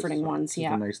the comforting ones. She's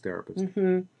a nice therapist.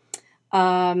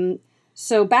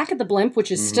 So back at the blimp,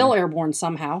 which is still airborne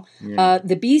somehow,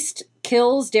 the Beast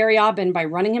kills Daryabin by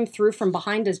running him through from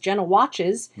behind as Jenna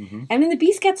watches, and then the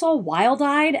Beast gets all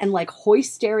wild-eyed and like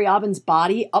hoists Daryabin's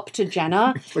body up to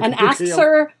Jenna and asks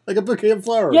her... Like a bouquet of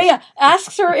flowers. Yeah.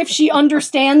 Asks her if she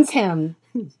understands him.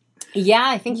 Yeah,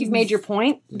 I think you've made your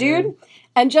point, dude.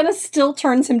 And Jenna still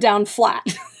turns him down flat.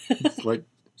 It's like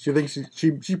she thinks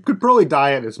she could probably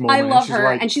die at this moment. I love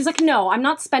her. And she's like, "No, I'm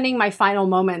not spending my final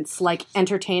moments like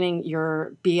entertaining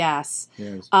your BS."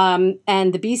 Yes.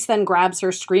 And the Beast then grabs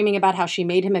her, screaming about how she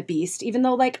made him a beast, even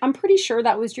though like I'm pretty sure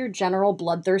that was your general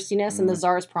bloodthirstiness and the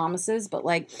Tsar's promises, but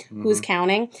like who's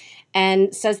counting?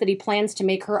 And says that he plans to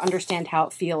make her understand how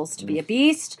it feels to be a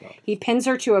beast. He pins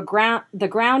her to the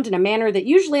ground in a manner that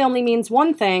usually only means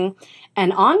one thing.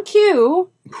 And on cue,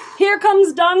 here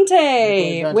comes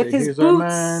Dante with his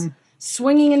boots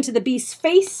swinging into the Beast's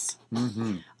face.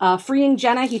 Freeing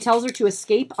Jenna, he tells her to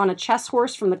escape on a chess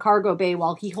horse from the cargo bay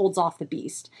while he holds off the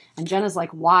Beast. And Jenna's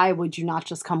like, "Why would you not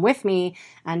just come with me?"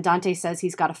 And Dante says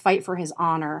he's got to fight for his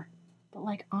honor. But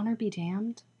like, honor be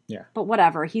damned. Yeah. But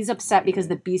whatever. He's upset because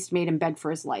the Beast made him beg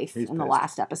for his life in the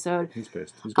last episode. He's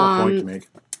pissed. He's got a point to make.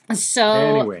 So,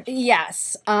 anyway.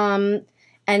 Yes.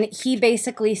 And he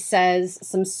basically says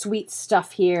some sweet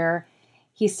stuff here.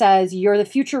 He says, "You're the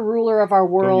future ruler of our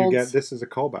world." Don't you get this is a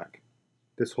callback.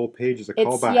 This whole page is a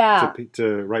callback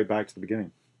to right back to the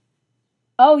beginning.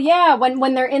 Oh yeah,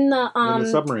 when they're in the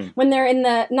submarine. When they're in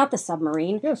the not the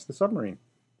submarine. Yes, the submarine.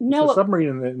 No, it's the submarine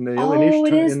in the alienation,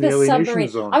 it is in the alienation submarine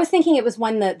zone. I was thinking it was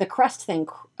when the crest thing,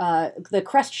 the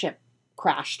crest ship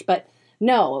crashed, but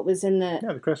no, it was in the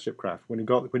the crest ship crashed when he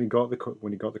got the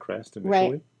crest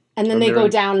initially. Right. And then they go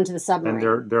down into the submarine.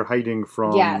 And they're hiding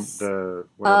from the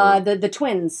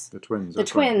twins. The twins. The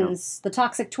twins. The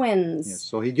toxic twins. Yes.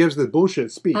 So he gives the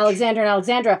bullshit speech. Alexander and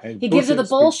Alexandra. He gives her the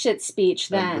bullshit speech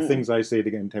then. And the things I say to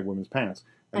get into women's pants.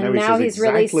 And now he's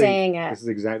really saying it. This is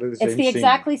exactly the same. It's the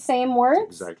exactly same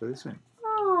words? It's exactly the same.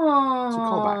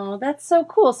 Oh, that's so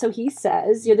cool. So he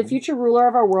says, "You're the future ruler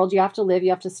of our world. You have to live. You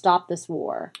have to stop this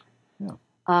war. Yeah.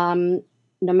 No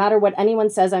matter what anyone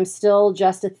says, I'm still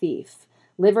just a thief.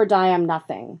 Live or die, I'm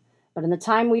nothing. But in the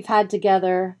time we've had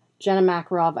together, Jena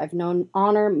Makarov, I've known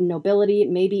honor, nobility,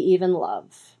 maybe even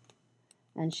love."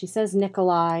 And she says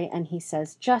Nikolai, and he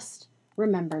says, "Just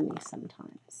remember me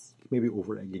sometimes." Maybe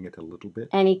over-egging it a little bit.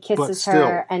 And he kisses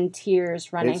her, and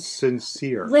tears running. It's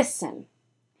sincere. Listen,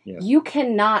 you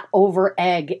cannot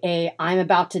over-egg a "I'm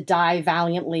about to die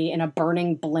valiantly in a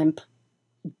burning blimp"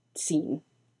 scene.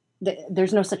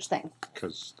 There's no such thing.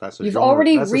 Because that's a You've genre.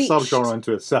 already That's reached a subgenre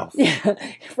unto itself. Yeah,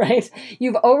 right.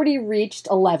 You've already reached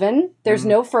 11. There's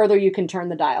no further you can turn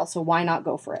the dial, so why not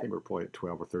go for I it? think we're probably at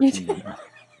 12 or 13 now,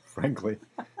 frankly.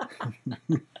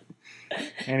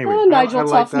 Anyway, Oh, Nigel I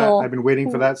like that. Tufnell. I've been waiting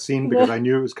for that scene because I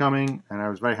knew it was coming, and I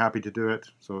was very happy to do it.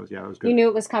 So yeah, it was good. You knew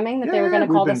it was coming, that they were going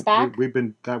to call this back?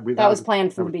 That was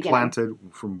planned from the beginning. Planted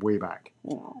from way back.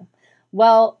 Oh.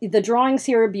 Well, the drawings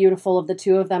here are beautiful of the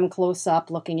two of them close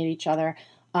up looking at each other.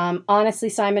 Honestly,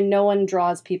 Simon, no one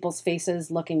draws people's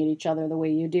faces looking at each other the way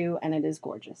you do, and it is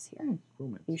gorgeous here.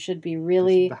 Romance. You should be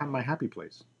really... This is my happy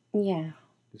place. Yeah.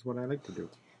 This is what I like to do.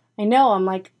 I know. I'm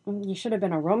like, you should have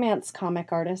been a romance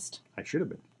comic artist. I should have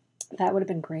been. That would have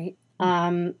been great.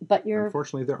 But you're...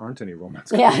 Unfortunately, there aren't any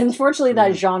romance Yeah, unfortunately,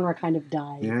 that genre kind of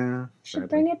died. Yeah. Should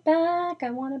bring it back.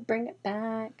 I want to bring it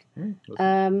back. I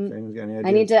I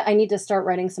need to start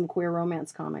writing some queer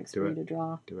romance comics for you to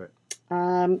draw. Do it.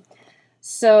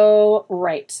 So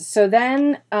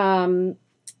then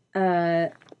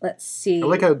let's see. I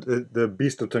like how the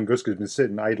Beast of Tunguska has been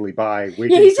sitting idly by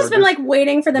waiting. Yeah, he's just been like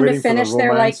waiting for them to finish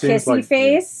their like kissy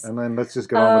face. And then let's just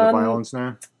get on with the violence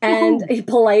now. And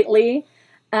politely.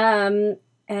 And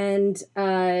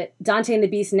Dante and the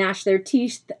Beast gnash their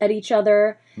teeth at each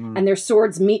other, and their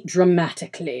swords meet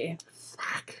dramatically.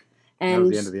 Fuck. And that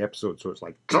was the end of the episode, so it's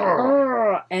like...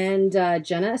 And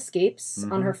Jena escapes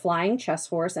on her flying chess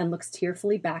horse and looks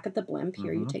tearfully back at the blimp.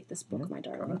 Here, you take this book, my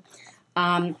darling.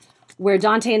 Where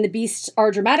Dante and the Beast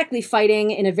are dramatically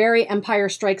fighting in a very Empire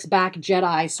Strikes Back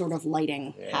Jedi sort of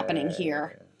lighting happening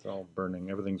here. Yeah. It's all burning.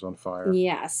 Everything's on fire.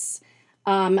 Yes.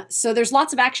 So there's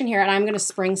lots of action here, and I'm going to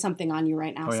spring something on you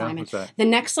right now, Simon. What's that? The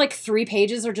next, 3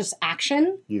 pages are just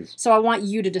action. Yes. So I want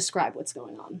you to describe what's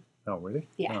going on. Oh, really?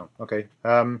 Yeah. Oh, okay.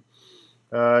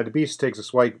 The Beast takes a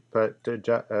swipe at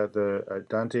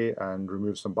Dante and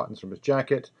removes some buttons from his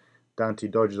jacket. Dante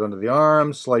dodges under the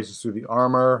arm, slices through the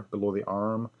armor below the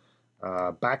arm.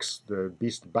 The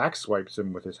Beast back swipes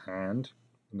him with his hand,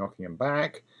 knocking him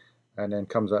back, and then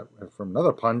comes up from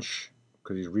another punch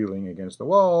because he's reeling against the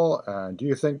wall. And do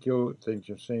you think you'll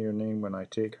say your name when I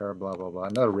take her? Blah blah blah.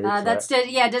 Another rape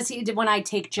threat. Does he? When I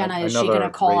take Jena, is she going to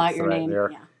call out your name?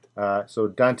 There. Yeah. So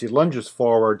Dante lunges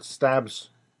forward, stabs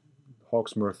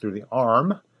Hawksmoor through the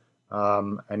arm,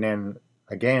 and then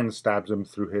again stabs him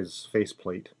through his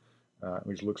faceplate,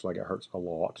 which looks like it hurts a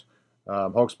lot.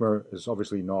 Hawksmoor is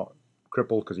obviously not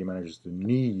crippled because he manages to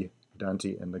knee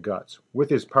Dante in the guts with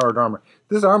his powered armor.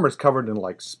 This armor is covered in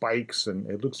spikes, and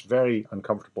it looks very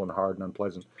uncomfortable and hard and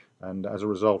unpleasant. And as a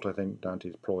result, I think Dante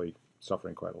is probably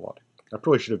suffering quite a lot. I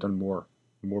probably should have done more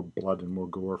blood and more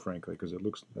gore, frankly, because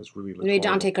that's really. Maybe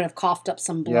Dante could have coughed up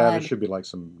some blood. Yeah, there should be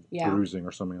some bruising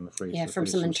or something on the face. Yeah, from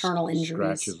some internal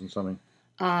injuries, scratches and something,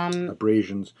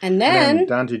 abrasions. And then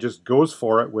Dante just goes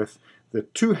for it with the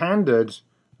two-handed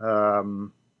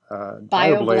bioblade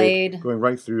going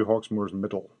right through Hawksmoor's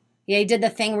middle. Yeah, he did the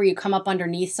thing where you come up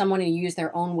underneath someone and you use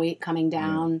their own weight coming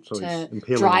down to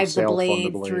drive the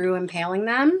blade through, impaling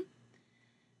them.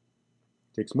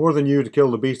 Takes more than you to kill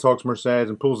the Beast, Hawksmoor says,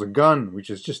 and pulls a gun, which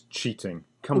is just cheating.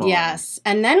 Come on. Yes,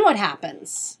 and then what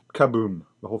happens? Kaboom.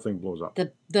 The whole thing blows up.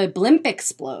 The blimp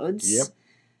explodes. Yep.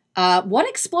 What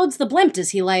explodes the blimp? Does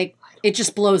he it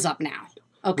just blows up now?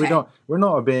 Okay. We're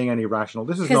not obeying any rational.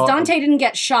 This is because Dante didn't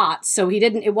get shot, so he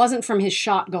didn't. It wasn't from his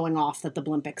shot going off that the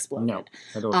blimp exploded. No,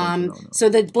 I don't think so. No. So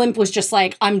the blimp was just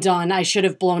I'm done. I should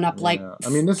have blown up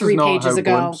this 3 is not pages how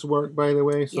ago. Blimps work, by the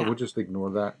way. So we'll just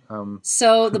ignore that.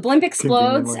 So the blimp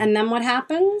explodes, and then what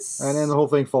happens? And then the whole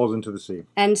thing falls into the sea.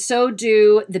 And so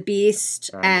do the Beast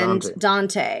and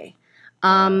Dante.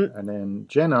 And then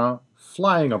Jena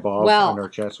flying above on her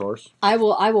chess horse. I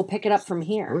will pick it up from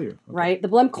here. Will you? Okay. Right? The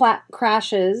blimp finally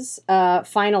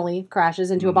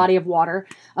crashes into a body of water.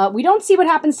 We don't see what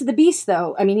happens to the Beast,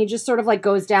 though. I mean, he just sort of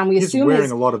goes down. We assume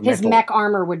his mech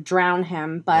armor would drown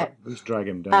him, but... Let's drag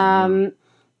him down.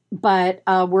 But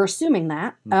we're assuming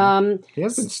that. He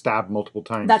has been stabbed multiple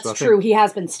times. That's true. He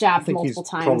has been stabbed multiple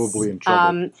times. Probably in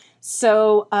trouble.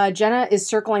 So Jena is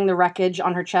circling the wreckage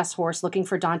on her chess horse looking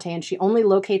for Dante, and she only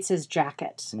locates his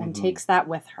jacket and takes that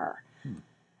with her.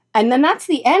 And then that's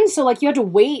the end. So you had to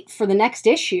wait for the next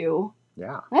issue.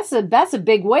 Yeah. That's a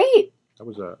big wait. That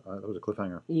was a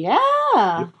cliffhanger. Yeah.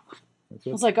 Yep. I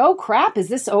was like, oh crap, is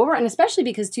this over? And especially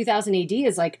because 2000 AD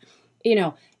is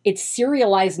its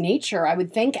serialized nature, I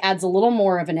would think, adds a little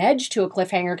more of an edge to a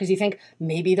cliffhanger because you think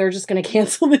maybe they're just going to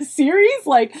cancel this series.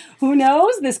 Who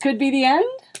knows? This could be the end.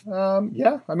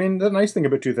 Yeah. I mean, the nice thing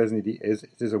about 2000 AD is it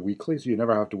is a weekly, so you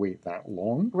never have to wait that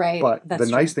long. Right. But the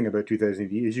nice thing about 2000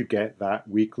 AD is you get that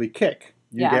weekly kick.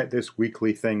 You get this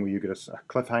weekly thing where you get a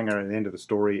cliffhanger at the end of the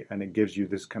story, and it gives you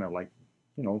this kind of like,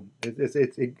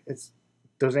 it's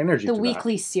there's energy to the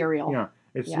weekly that. Serial. Yeah,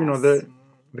 it's Yes.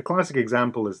 the classic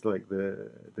example is like the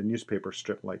newspaper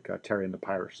strip like Terry and the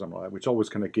Pirates or something like that, which always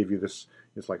kind of give you this.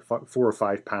 It's like 4 or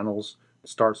 5 panels. It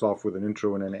starts off with an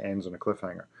intro and then it ends on a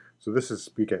cliffhanger. So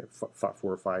we get 4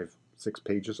 or 5, 6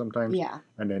 pages sometimes. Yeah.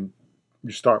 And then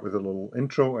you start with a little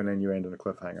intro and then you end on a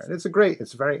cliffhanger. And it's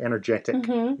very energetic.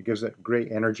 Mm-hmm. It gives it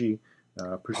great energy.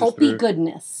 Pushes Pulpy through.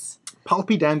 goodness.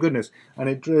 Pulpy damn goodness. And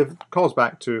it calls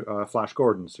back to Flash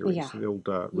Gordon series, Yeah. the old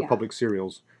Republic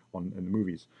serials in the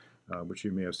movies, which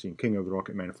you may have seen. King of the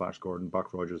Rocket Men, Flash Gordon,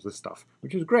 Buck Rogers, this stuff,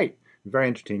 which is great. Very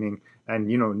entertaining. And,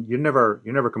 you're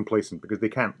never complacent because they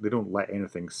don't let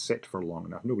anything sit for long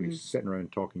enough. Nobody's sitting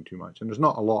around talking too much. And there's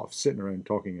not a lot of sitting around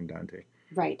talking in Dante.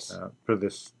 Right. For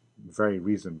this very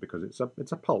reason, because it's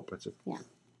a pulp. It's a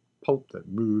pulp that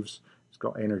moves. It's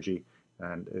got energy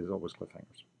and is always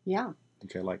cliffhangers. Yeah.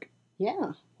 Which I like.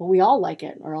 Yeah. Well, we all like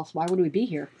it, or else why would we be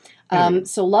here? Anyway.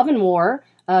 So Love and War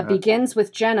begins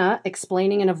with Jena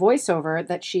explaining in a voiceover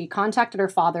that she contacted her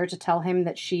father to tell him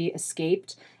that she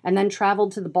escaped and then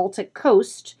traveled to the Baltic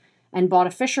coast and bought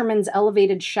a fisherman's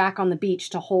elevated shack on the beach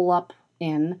to hole up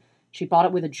in. She bought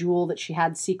it with a jewel that she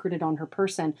had secreted on her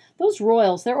person. Those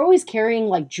royals, they're always carrying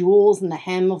like jewels in the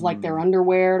hem of like their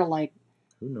underwear to like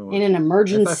Who knows? in an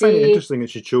emergency. I find it interesting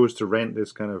that she chose to rent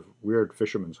this kind of weird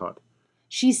fisherman's hut.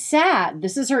 She's sad.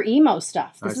 This is her emo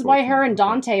stuff. This is why her and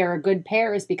Dante are a good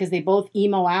pair, is because they both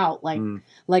emo out like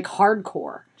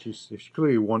hardcore. She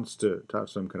clearly wants to have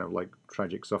some kind of like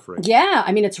tragic suffering. Yeah,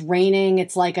 I mean it's raining.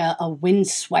 It's like a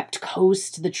windswept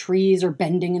coast. The trees are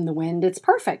bending in the wind. It's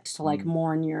perfect to like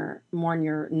mourn your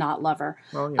not lover.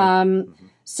 Well, yeah.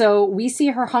 So we see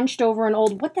her hunched over an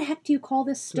old, what the heck do you call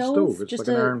this stove? It's just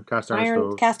like an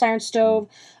cast iron stove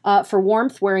for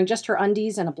warmth, wearing just her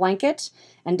undies and a blanket.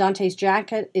 And Dante's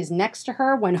jacket is next to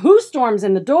her when who storms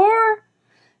in the door?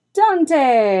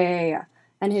 Dante!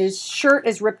 And his shirt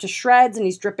is ripped to shreds and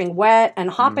he's dripping wet and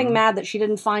hopping mad that she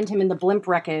didn't find him in the blimp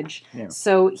wreckage. Yeah.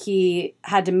 So he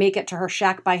had to make it to her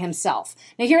shack by himself.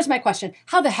 Now here's my question.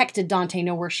 How the heck did Dante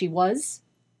know where she was?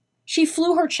 She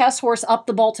flew her chess horse up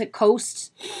the Baltic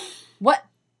coast. What?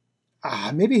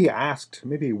 Maybe he asked.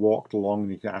 Maybe he walked along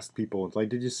and he asked people. It's like,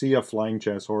 did you see a flying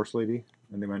chess horse lady?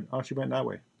 And they went, oh, she went that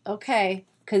way. Okay,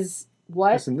 because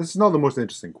what? Listen, this is not the most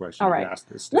interesting question. All right. Asked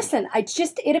this Listen,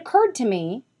 it occurred to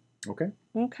me. Okay.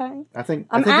 Okay. I think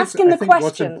asking the questions.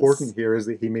 What's important here is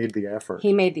that he made the effort.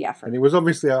 He made the effort. And it was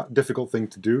obviously a difficult thing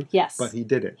to do. Yes. But he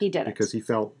did it. He did it. Because he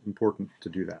felt important to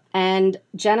do that. And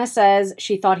Jena says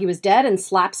she thought he was dead and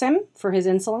slaps him for his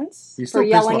insolence. He's for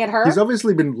yelling at her. He's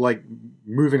obviously been like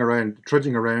moving around,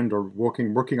 trudging around or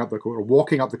walking up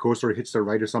the coast or he hits the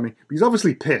right or something. But he's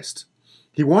obviously pissed.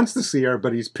 He wants to see her,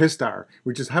 but he's pissed at her,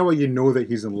 which is how you know that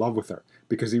he's in love with her.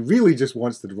 Because he really just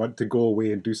wants to go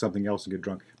away and do something else and get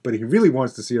drunk. But he really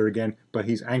wants to see her again, but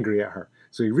he's angry at her.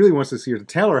 So he really wants to see her to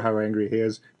tell her how angry he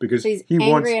is because he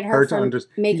wants her to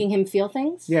understand. Making him feel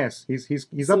things? Yes, he's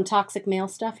some toxic male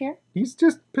stuff here? He's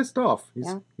just pissed off.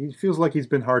 He feels like he's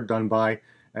been hard done by,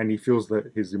 and he feels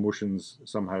that his emotions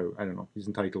somehow, I don't know, he's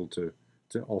entitled to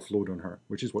offload on her,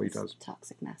 which is what he does.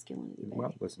 Toxic masculinity, baby.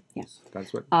 Well, listen,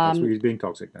 that's what he's being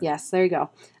toxic now. Yes, there you go.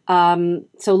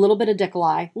 So a little bit of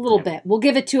Dickoli, a little bit. We'll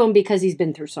give it to him because he's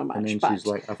been through so much. And then she's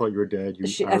like, "I thought you were dead.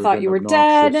 I thought you were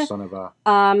dead, son of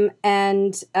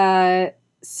a."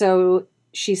 So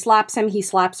she slaps him. He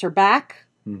slaps her back.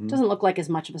 Doesn't look like as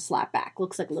much of a slap back.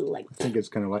 Looks like a little like. I think it's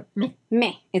kind of like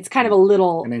meh. It's kind of a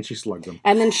little. And then she slugs him.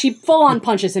 And then she full on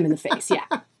punches him in the face. Yeah,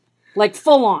 like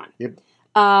full on. Yep.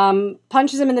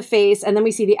 Punches him in the face, and then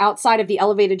we see the outside of the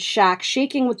elevated shack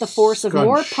shaking with the force of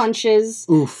more punches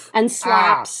and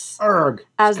slaps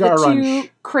as the two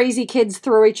crazy kids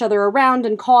throw each other around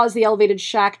and cause the elevated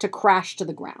shack to crash to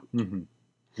the ground.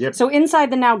 Yep. So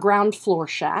inside the now ground floor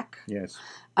shack, yes,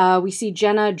 we see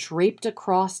Jena draped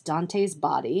across Dante's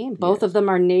body. Both of them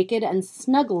are naked and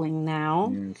snuggling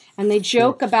now. Yes. And they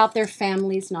joke about their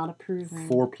families not approving.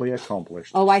 Foreplay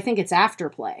accomplished. Oh, I think it's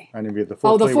afterplay. And the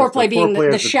foreplay, the foreplay being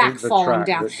the shack falling track,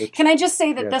 down. Can I just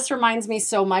say that this reminds me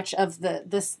so much of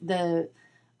the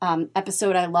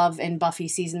episode I love in Buffy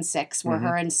season 6 where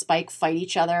her and Spike fight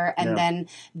each other and then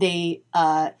they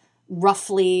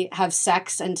roughly have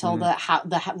sex until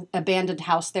the abandoned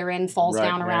house they're in falls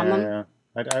down around them. Yeah.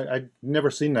 I'd never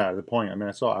seen that at the point. I mean,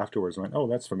 I saw it afterwards and went, oh,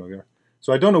 that's familiar.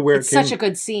 So I don't know where it's such a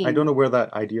good scene. I don't know where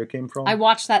that idea came from. I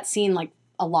watched that scene like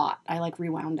a lot. I like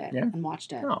rewound it Yeah? and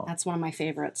watched it. Oh. That's one of my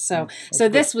favorites. Oh, So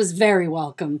that's this was very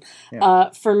welcome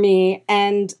Yeah. for me.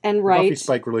 And right. Buffy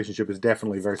Spike relationship is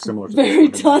definitely very similar to Very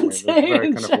this one in that way. Dante It's very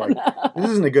and kind of like, this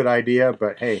isn't a good idea,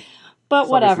 but hey. But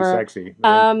It's whatever. obviously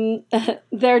sexy.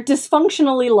 They're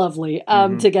dysfunctionally lovely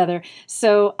together.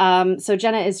 So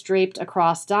Jenna is draped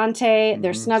across Dante.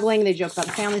 They're snuggling. They joke about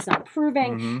the family's not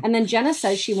approving. And then Jenna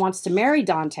says she wants to marry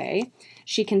Dante.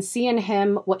 She can see in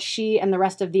him what she and the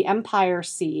rest of the Empire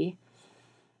see.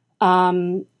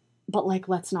 But, like,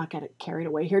 let's not get it carried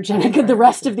away here, Jenna. The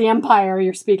rest of the Empire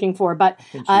you're speaking for. But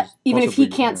even if he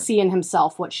can't see in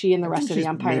himself what she and the rest of the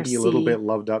Empire see. Maybe a little bit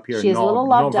loved up here. She is a little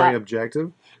loved not very up.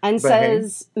 objective. And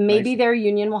says maybe nice. their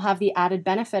union will have the added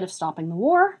benefit of stopping the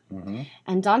war.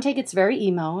 And Dante gets very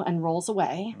emo and rolls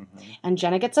away. And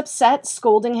Jenna gets upset,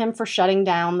 scolding him for shutting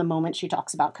down the moment she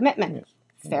talks about commitment. Yes.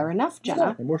 Fair enough,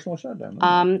 Jenna. Yeah, emotional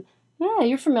shutdown. Yeah,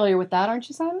 you're familiar with that, aren't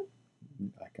you, Simon?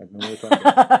 I can't know what you're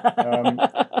talking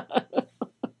about.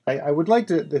 I would like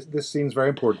to... This scene's very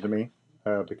important to me.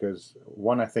 Because,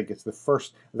 one, I think it's the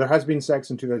first... There has been sex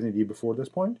in 2000 AD before this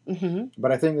point.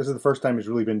 But I think this is the first time it's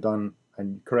really been done...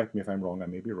 And correct me if I'm wrong, I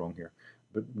may be wrong here.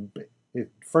 But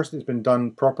first it's been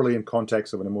done properly in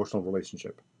context of an emotional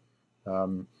relationship.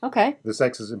 Okay. The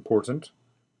sex is important.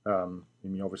 I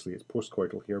mean, obviously it's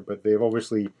post-coital here, but they've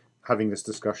obviously having this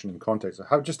discussion in context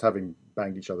of just having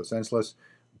banged each other senseless.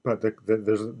 But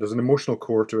there's an emotional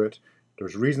core to it.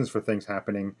 There's reasons for things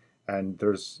happening, and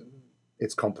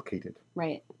it's complicated.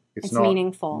 Right. It's not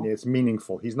meaningful. It's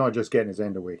meaningful. He's not just getting his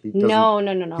end away.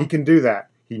 No. He can do that.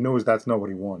 He knows that's not what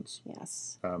he wants.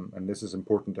 Yes. And this is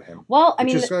important to him. Well, I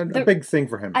mean, which is a big thing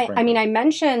for him. I mean, I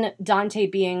mentioned Dante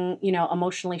being,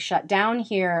 emotionally shut down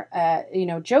here,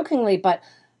 jokingly, but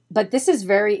this is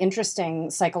very interesting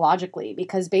psychologically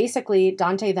because basically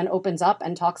Dante then opens up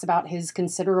and talks about his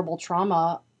considerable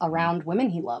trauma around women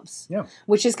he loves. Yeah.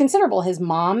 Which is considerable. His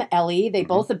mom, Ellie, they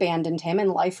both abandoned him in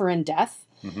life or in death.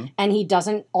 And he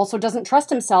doesn't trust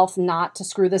himself not to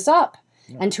screw this up.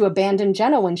 And to abandon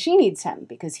Jenna when she needs him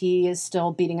because he is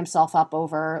still beating himself up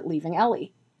over leaving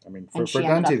Ellie. I mean, for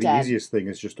Dante, the easiest thing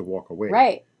is just to walk away.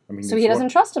 Right. I mean, so he doesn't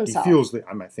trust himself. He feels that,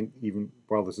 I think even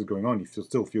while this is going on, he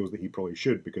still feels that he probably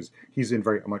should because he's in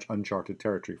very much uncharted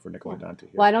territory for Nicola Dante.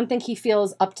 Here. Well, I don't think he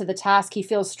feels up to the task. He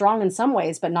feels strong in some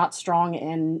ways, but not strong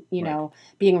in,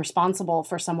 being responsible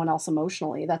for someone else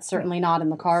emotionally. That's certainly not in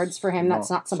the cards for him. That's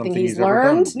not something he's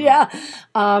learned. Yeah.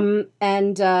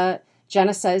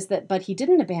 Jenna says that, but he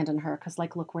didn't abandon her because,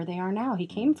 look where they are now. He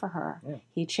came for her. Yeah.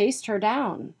 He chased her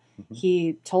down.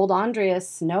 He told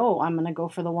Andreas, no, I'm going to go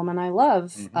for the woman I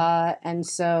love. And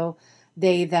so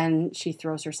she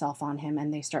throws herself on him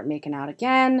and they start making out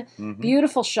again.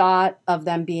 Beautiful shot of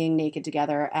them being naked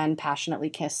together and passionately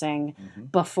kissing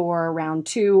before round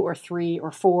 2 or 3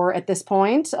 or 4 at this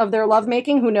point of their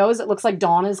lovemaking. Who knows? It looks like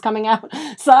dawn is coming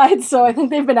outside. So I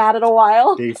think they've been at it a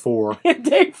while. Day 4.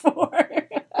 Day 4.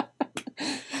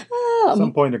 At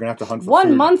some point, they're going to have to hunt for 1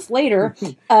 food. month later.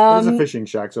 There's a fishing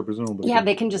shack, so presumably. Yeah,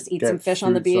 they can just eat some fish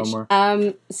on the beach.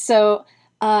 So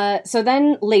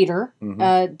then later,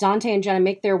 Dante and Jenna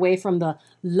make their way from the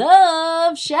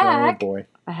love shack. Oh, boy.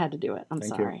 I had to do it. Thank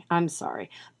sorry. you. I'm sorry.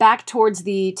 Back towards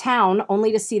the town,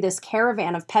 only to see this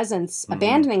caravan of peasants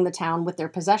abandoning the town with their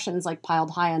possessions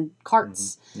piled high on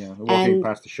carts. Yeah, walking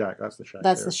past the shack. That's the shack.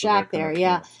 That's the shack there,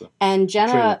 yeah. And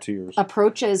Jenna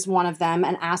approaches one of them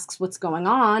and asks what's going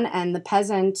on. And the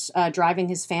peasant driving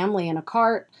his family in a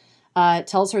cart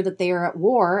tells her that they are at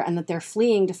war and that they're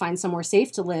fleeing to find somewhere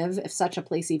safe to live, if such a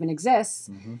place even exists.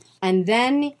 And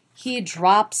then he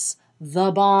drops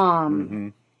the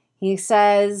bomb. He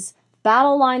says,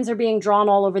 battle lines are being drawn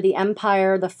all over the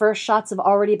Empire. The first shots have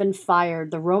already been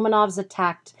fired. The Romanovs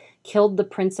attacked, killed the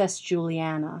Princess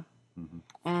Juliana.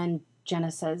 And Jenna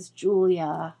says,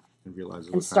 Julia.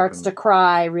 And starts to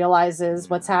cry, realizes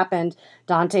what's happened.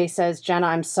 Dante says, Jenna,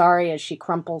 I'm sorry, as she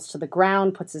crumples to the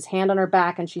ground, puts his hand on her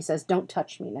back, and she says, don't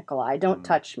touch me, Nikolai, don't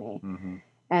touch me.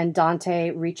 And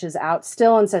Dante reaches out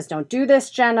still and says, don't do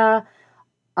this, Jenna.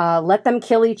 Let them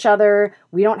kill each other.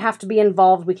 We don't have to be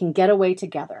involved. We can get away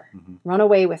together. Run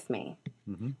away with me.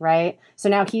 Right? So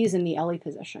now he's in the Ellie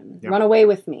position. Yep. Run away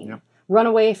with me. Yep. Run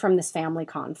away from this family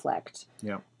conflict.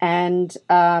 Yep. And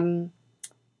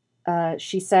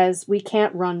she says, we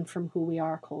can't run from who we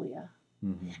are, Kolya.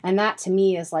 And that to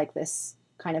me is this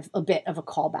kind of a bit of a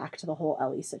callback to the whole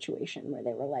Ellie situation where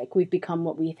they were we've become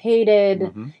what we've hated,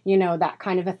 that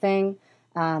kind of a thing.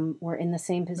 We're in the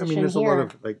same position here. There's a lot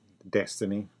of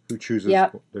destiny. Who chooses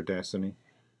their destiny?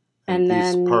 And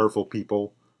these then powerful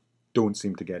people don't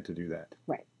seem to get to do that.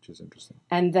 Right. is interesting.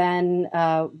 And then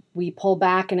we pull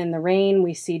back, and in the rain,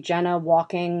 we see Jena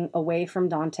walking away from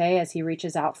Dante as he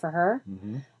reaches out for her.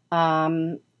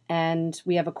 Mm-hmm. And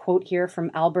we have a quote here from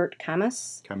Albert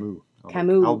Camus.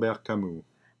 Albert Camus.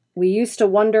 We used to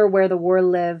wonder where the war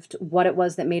lived, what it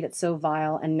was that made it so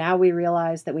vile, and now we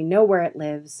realize that we know where it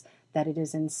lives, that it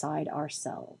is inside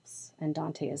ourselves. And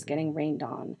Dante is getting rained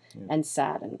on and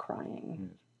sad and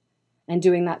crying. And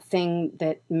doing that thing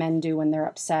that men do when they're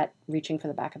upset, reaching for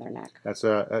the back of their neck. That's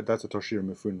a Toshiro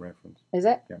Mifune reference. Is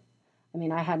it? Yeah. I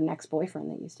mean, I had an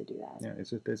ex-boyfriend that used to do that. Yeah,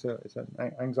 it's an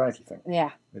anxiety thing.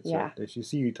 Yeah, If you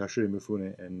see Toshiro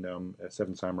Mifune in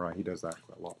Seven Samurai, he does that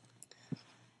quite a lot.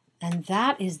 And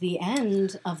that is the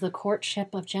end of the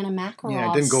Courtship of Jena Makarov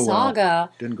Yeah, it didn't go saga.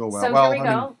 Well. Didn't go well. So well, here we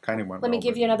go. Kind of went Let me well,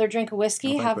 give you another drink of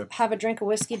whiskey. No, Have a drink of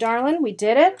whiskey, darling. We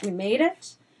did it. We made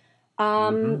it.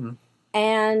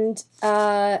 And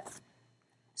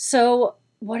so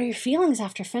what are your feelings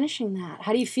after finishing that?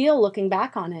 How do you feel looking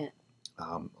back on it?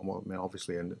 Well, I mean,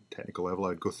 obviously, on the technical level,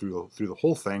 I'd go through the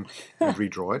whole thing and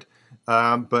redraw it.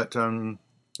 But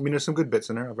I mean, there's some good bits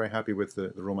in there. I'm very happy with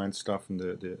the romance stuff and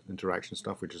the interaction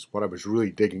stuff, which is what I was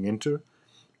really digging into.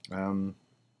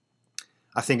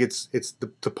 I think it's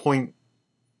the point.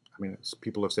 I mean,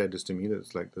 people have said this to me, that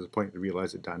it's like there's a point to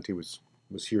realize that Dante was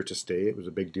here to stay. It was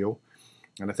a big deal.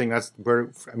 And I think that's where,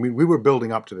 I mean, we were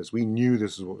building up to this. We knew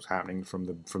this is what was happening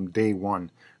from day one,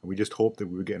 and we just hoped that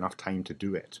we would get enough time to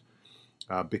do it.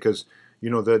 Because,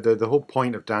 the whole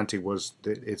point of Dante was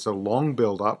that it's a long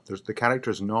build-up. The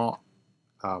character's not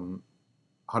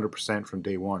 100% from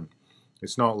day one.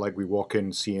 It's not like we walk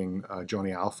in seeing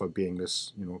Johnny Alpha being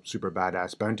this, super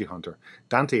badass bounty hunter.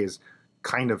 Dante is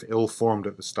kind of ill-formed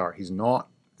at the start. He's not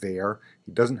there.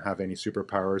 He doesn't have any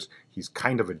superpowers. He's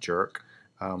kind of a jerk.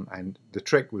 And the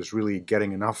trick was really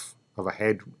getting enough of a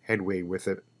headway with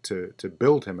it to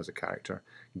build him as a character,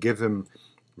 give him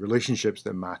relationships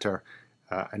that matter,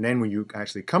 and then when you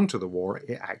actually come to the war,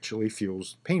 it actually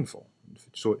feels painful.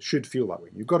 So it should feel that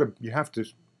way. You have to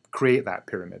create that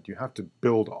pyramid. You have to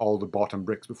build all the bottom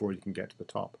bricks before you can get to the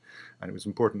top. And it was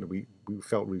important that we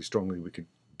felt really strongly we could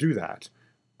do that.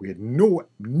 We had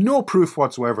no proof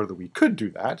whatsoever that we could do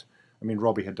that. I mean,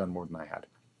 Robbie had done more than I had.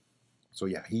 So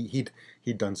yeah, he'd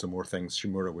done some more things.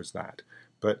 Shimura was that,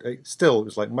 but still, it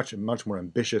was like much more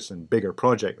ambitious and bigger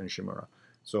project than Shimura.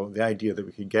 So the idea that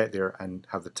we could get there and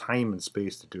have the time and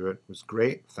space to do it was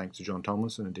great. Thanks to John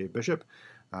Tomlinson and Dave Bishop.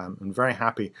 I'm very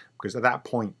happy because at that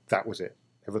point, that was it.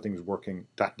 Everything was working.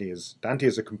 Dante is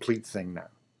a complete thing now.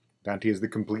 Dante is the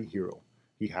complete hero.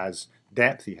 He has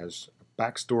depth. He has a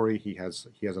backstory. He has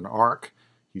an arc.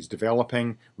 He's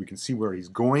developing. We can see where he's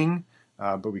going.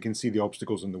 But we can see the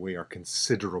obstacles in the way are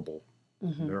considerable.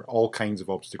 Mm-hmm. There are all kinds of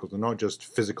obstacles. They're not just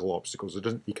physical obstacles.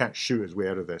 You can't shoot his way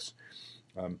out of this.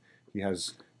 He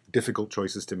has difficult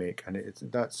choices to make, and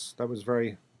that was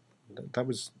very,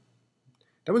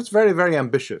 very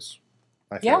ambitious.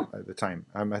 I felt at the time.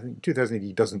 I think 2008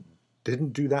 he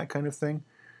didn't do that kind of thing.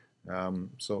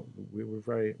 So we were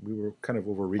kind of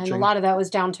overreaching. And a lot of that was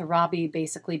down to Robbie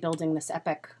basically building this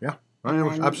epic. Yeah.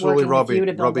 Absolutely, Robbie.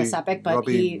 This epic, but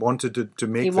Robbie wanted to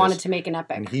make. He wanted to make an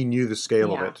epic, and he knew the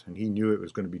scale of it, and he knew it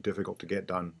was going to be difficult to get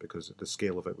done because the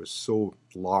scale of it was so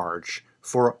large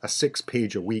for a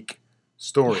 6-page a week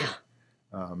story.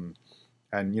 Yeah.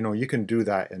 And you can do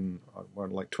that in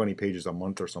like 20 pages a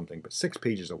month or something, but 6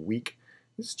 pages a week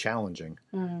is challenging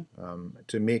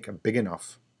to make a big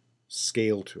enough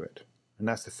scale to it, and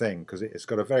that's the thing because it's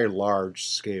got a very large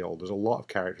scale. There's a lot of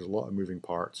characters, a lot of moving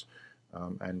parts.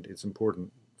 And it's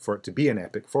important for it to be an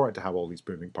epic, for it to have all these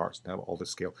moving parts, to have all this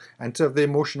scale, and to have the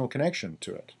emotional connection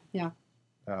to it. Yeah.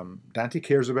 Dante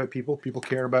cares about people. People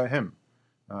care about him.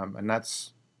 And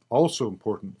that's also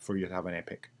important for you to have an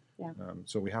epic. Yeah.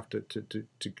 So we have to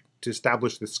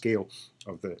establish the scale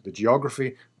of the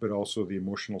geography, but also the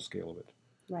emotional scale of it.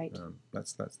 Right.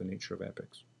 That's the nature of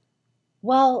epics.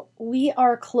 Well, we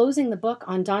are closing the book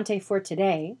on Dante for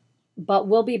today, but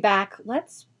we'll be back.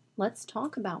 Let's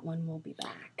talk about when we'll be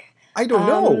back. I don't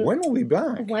know. When will we be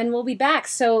back? When we'll be back.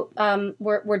 So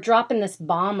we're dropping this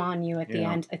bomb on you at the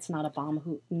end. It's not a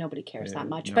bomb. Nobody cares that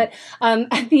much. No. But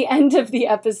at the end of the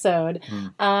episode,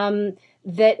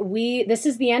 this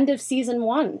is the end of season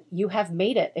 1. You have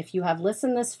made it. If you have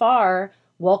listened this far,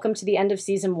 welcome to the end of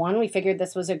season 1. We figured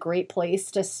this was a great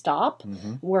place to stop.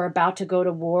 Mm-hmm. We're about to go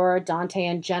to war. Dante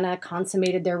and Jena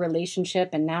consummated their relationship,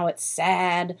 and now it's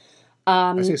sad.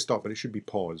 I say stop, but it should be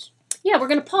pause. Yeah, we're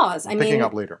going to pause. Picking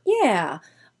up later. Yeah.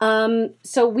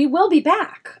 So we will be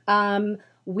back.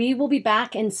 We will be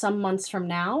back in some months from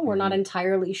now. We're not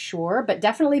entirely sure, but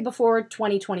definitely before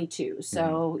 2022.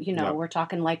 So, we're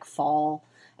talking like fall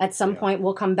At some point,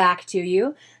 we'll come back to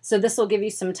you. So this will give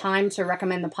you some time to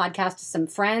recommend the podcast to some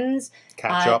friends.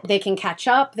 Catch up. They can catch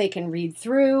up. They can read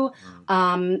through,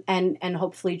 and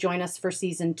hopefully join us for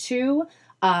season 2.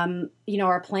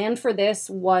 Our plan for this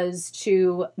was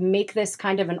to make this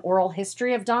kind of an oral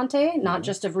history of Dante, not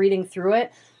just of reading through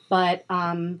it, but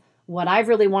what I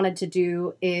really wanted to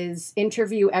do is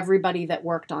interview everybody that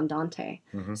worked on Dante.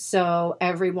 So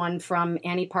everyone from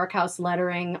Annie Parkhouse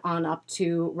lettering on up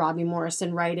to Robbie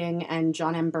Morrison writing and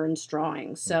John M. Burns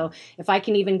drawing. So if I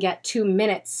can even get 2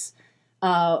 minutes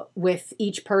with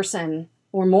each person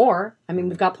or more, I mean,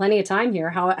 we've got plenty of time here,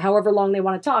 however long they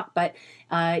want to talk, but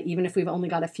even if we've only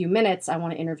got a few minutes, I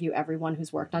want to interview everyone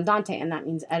who's worked on Dante, and that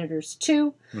means editors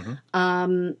too.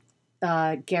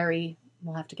 Gary,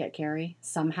 we'll have to get Gary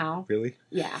somehow. Really?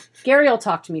 Yeah. Gary will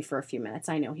talk to me for a few minutes.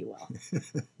 I know he will.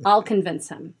 I'll convince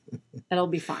him. It'll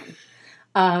be fine.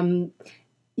 So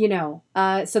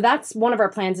that's one of our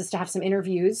plans, is to have some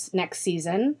interviews next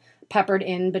season, peppered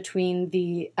in between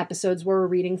the episodes we're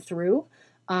reading through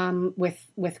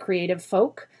with creative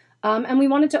folk. And we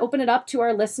wanted to open it up to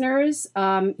our listeners.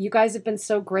 You guys have been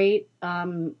so great.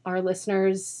 Our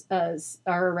listeners,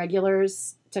 our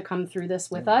regulars, to come through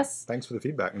this with us. Thanks for the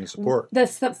feedback and the support. The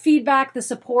feedback, the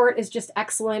support is just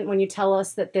excellent when you tell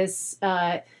us that this,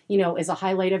 is a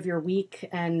highlight of your week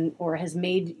or has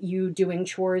made you doing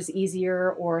chores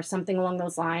easier or something along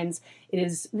those lines. It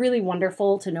is really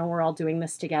wonderful to know we're all doing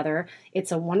this together.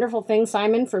 It's a wonderful thing,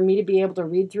 Simon, for me to be able to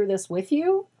read through this with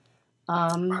you.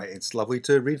 It's lovely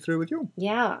to read through with you.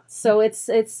 Yeah, so it's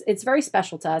very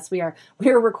special to us. We are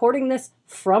recording this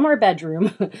from our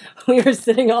bedroom. We are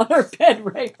sitting on our bed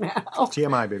right now.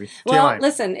 TMI, baby. Well, TMI.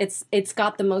 listen, it's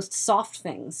got the most soft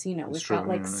things. We've got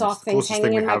like soft things hanging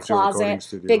thing in my closet,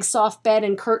 big soft bed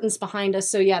and curtains behind us.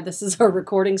 So yeah, this is our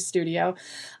recording studio.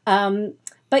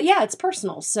 But yeah, it's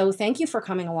personal. So thank you for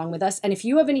coming along with us. And if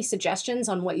you have any suggestions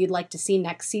on what you'd like to see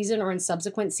next season or in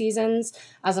subsequent seasons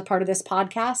as a part of this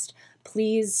podcast,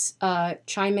 please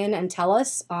chime in and tell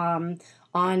us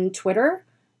on Twitter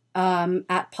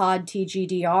at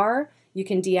podtgdr. You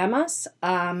can DM us.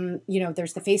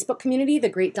 There's the Facebook community, The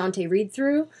Great Dante Read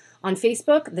Through on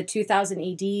Facebook, the 2000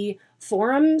 AD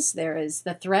forums. There is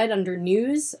the thread under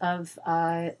news of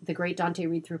the Great Dante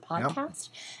Read Through podcast.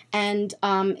 Yep. And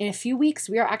in a few weeks,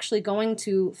 we are actually going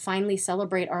to finally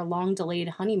celebrate our long-delayed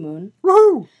honeymoon.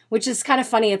 Woohoo! Which is kind of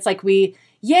funny. It's like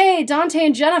yay, Dante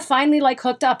and Jenna finally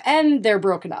hooked up, and they're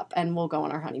broken up, and we'll go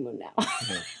on our honeymoon now.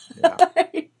 Yeah.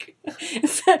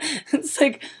 It's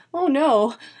like, oh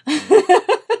no.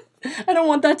 I don't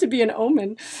want that to be an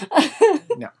omen.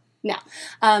 No. No.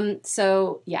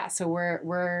 So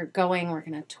we're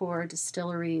going to tour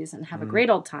distilleries and have a great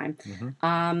old time.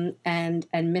 And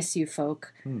miss you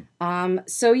folk.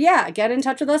 So yeah, get in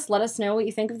touch with us. Let us know what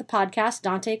you think of the podcast,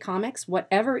 Dante Comics,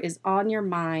 whatever is on your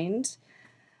mind.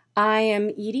 I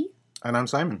am Edie. And I'm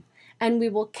Simon. And we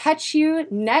will catch you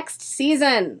next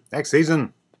season.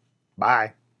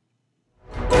 Bye.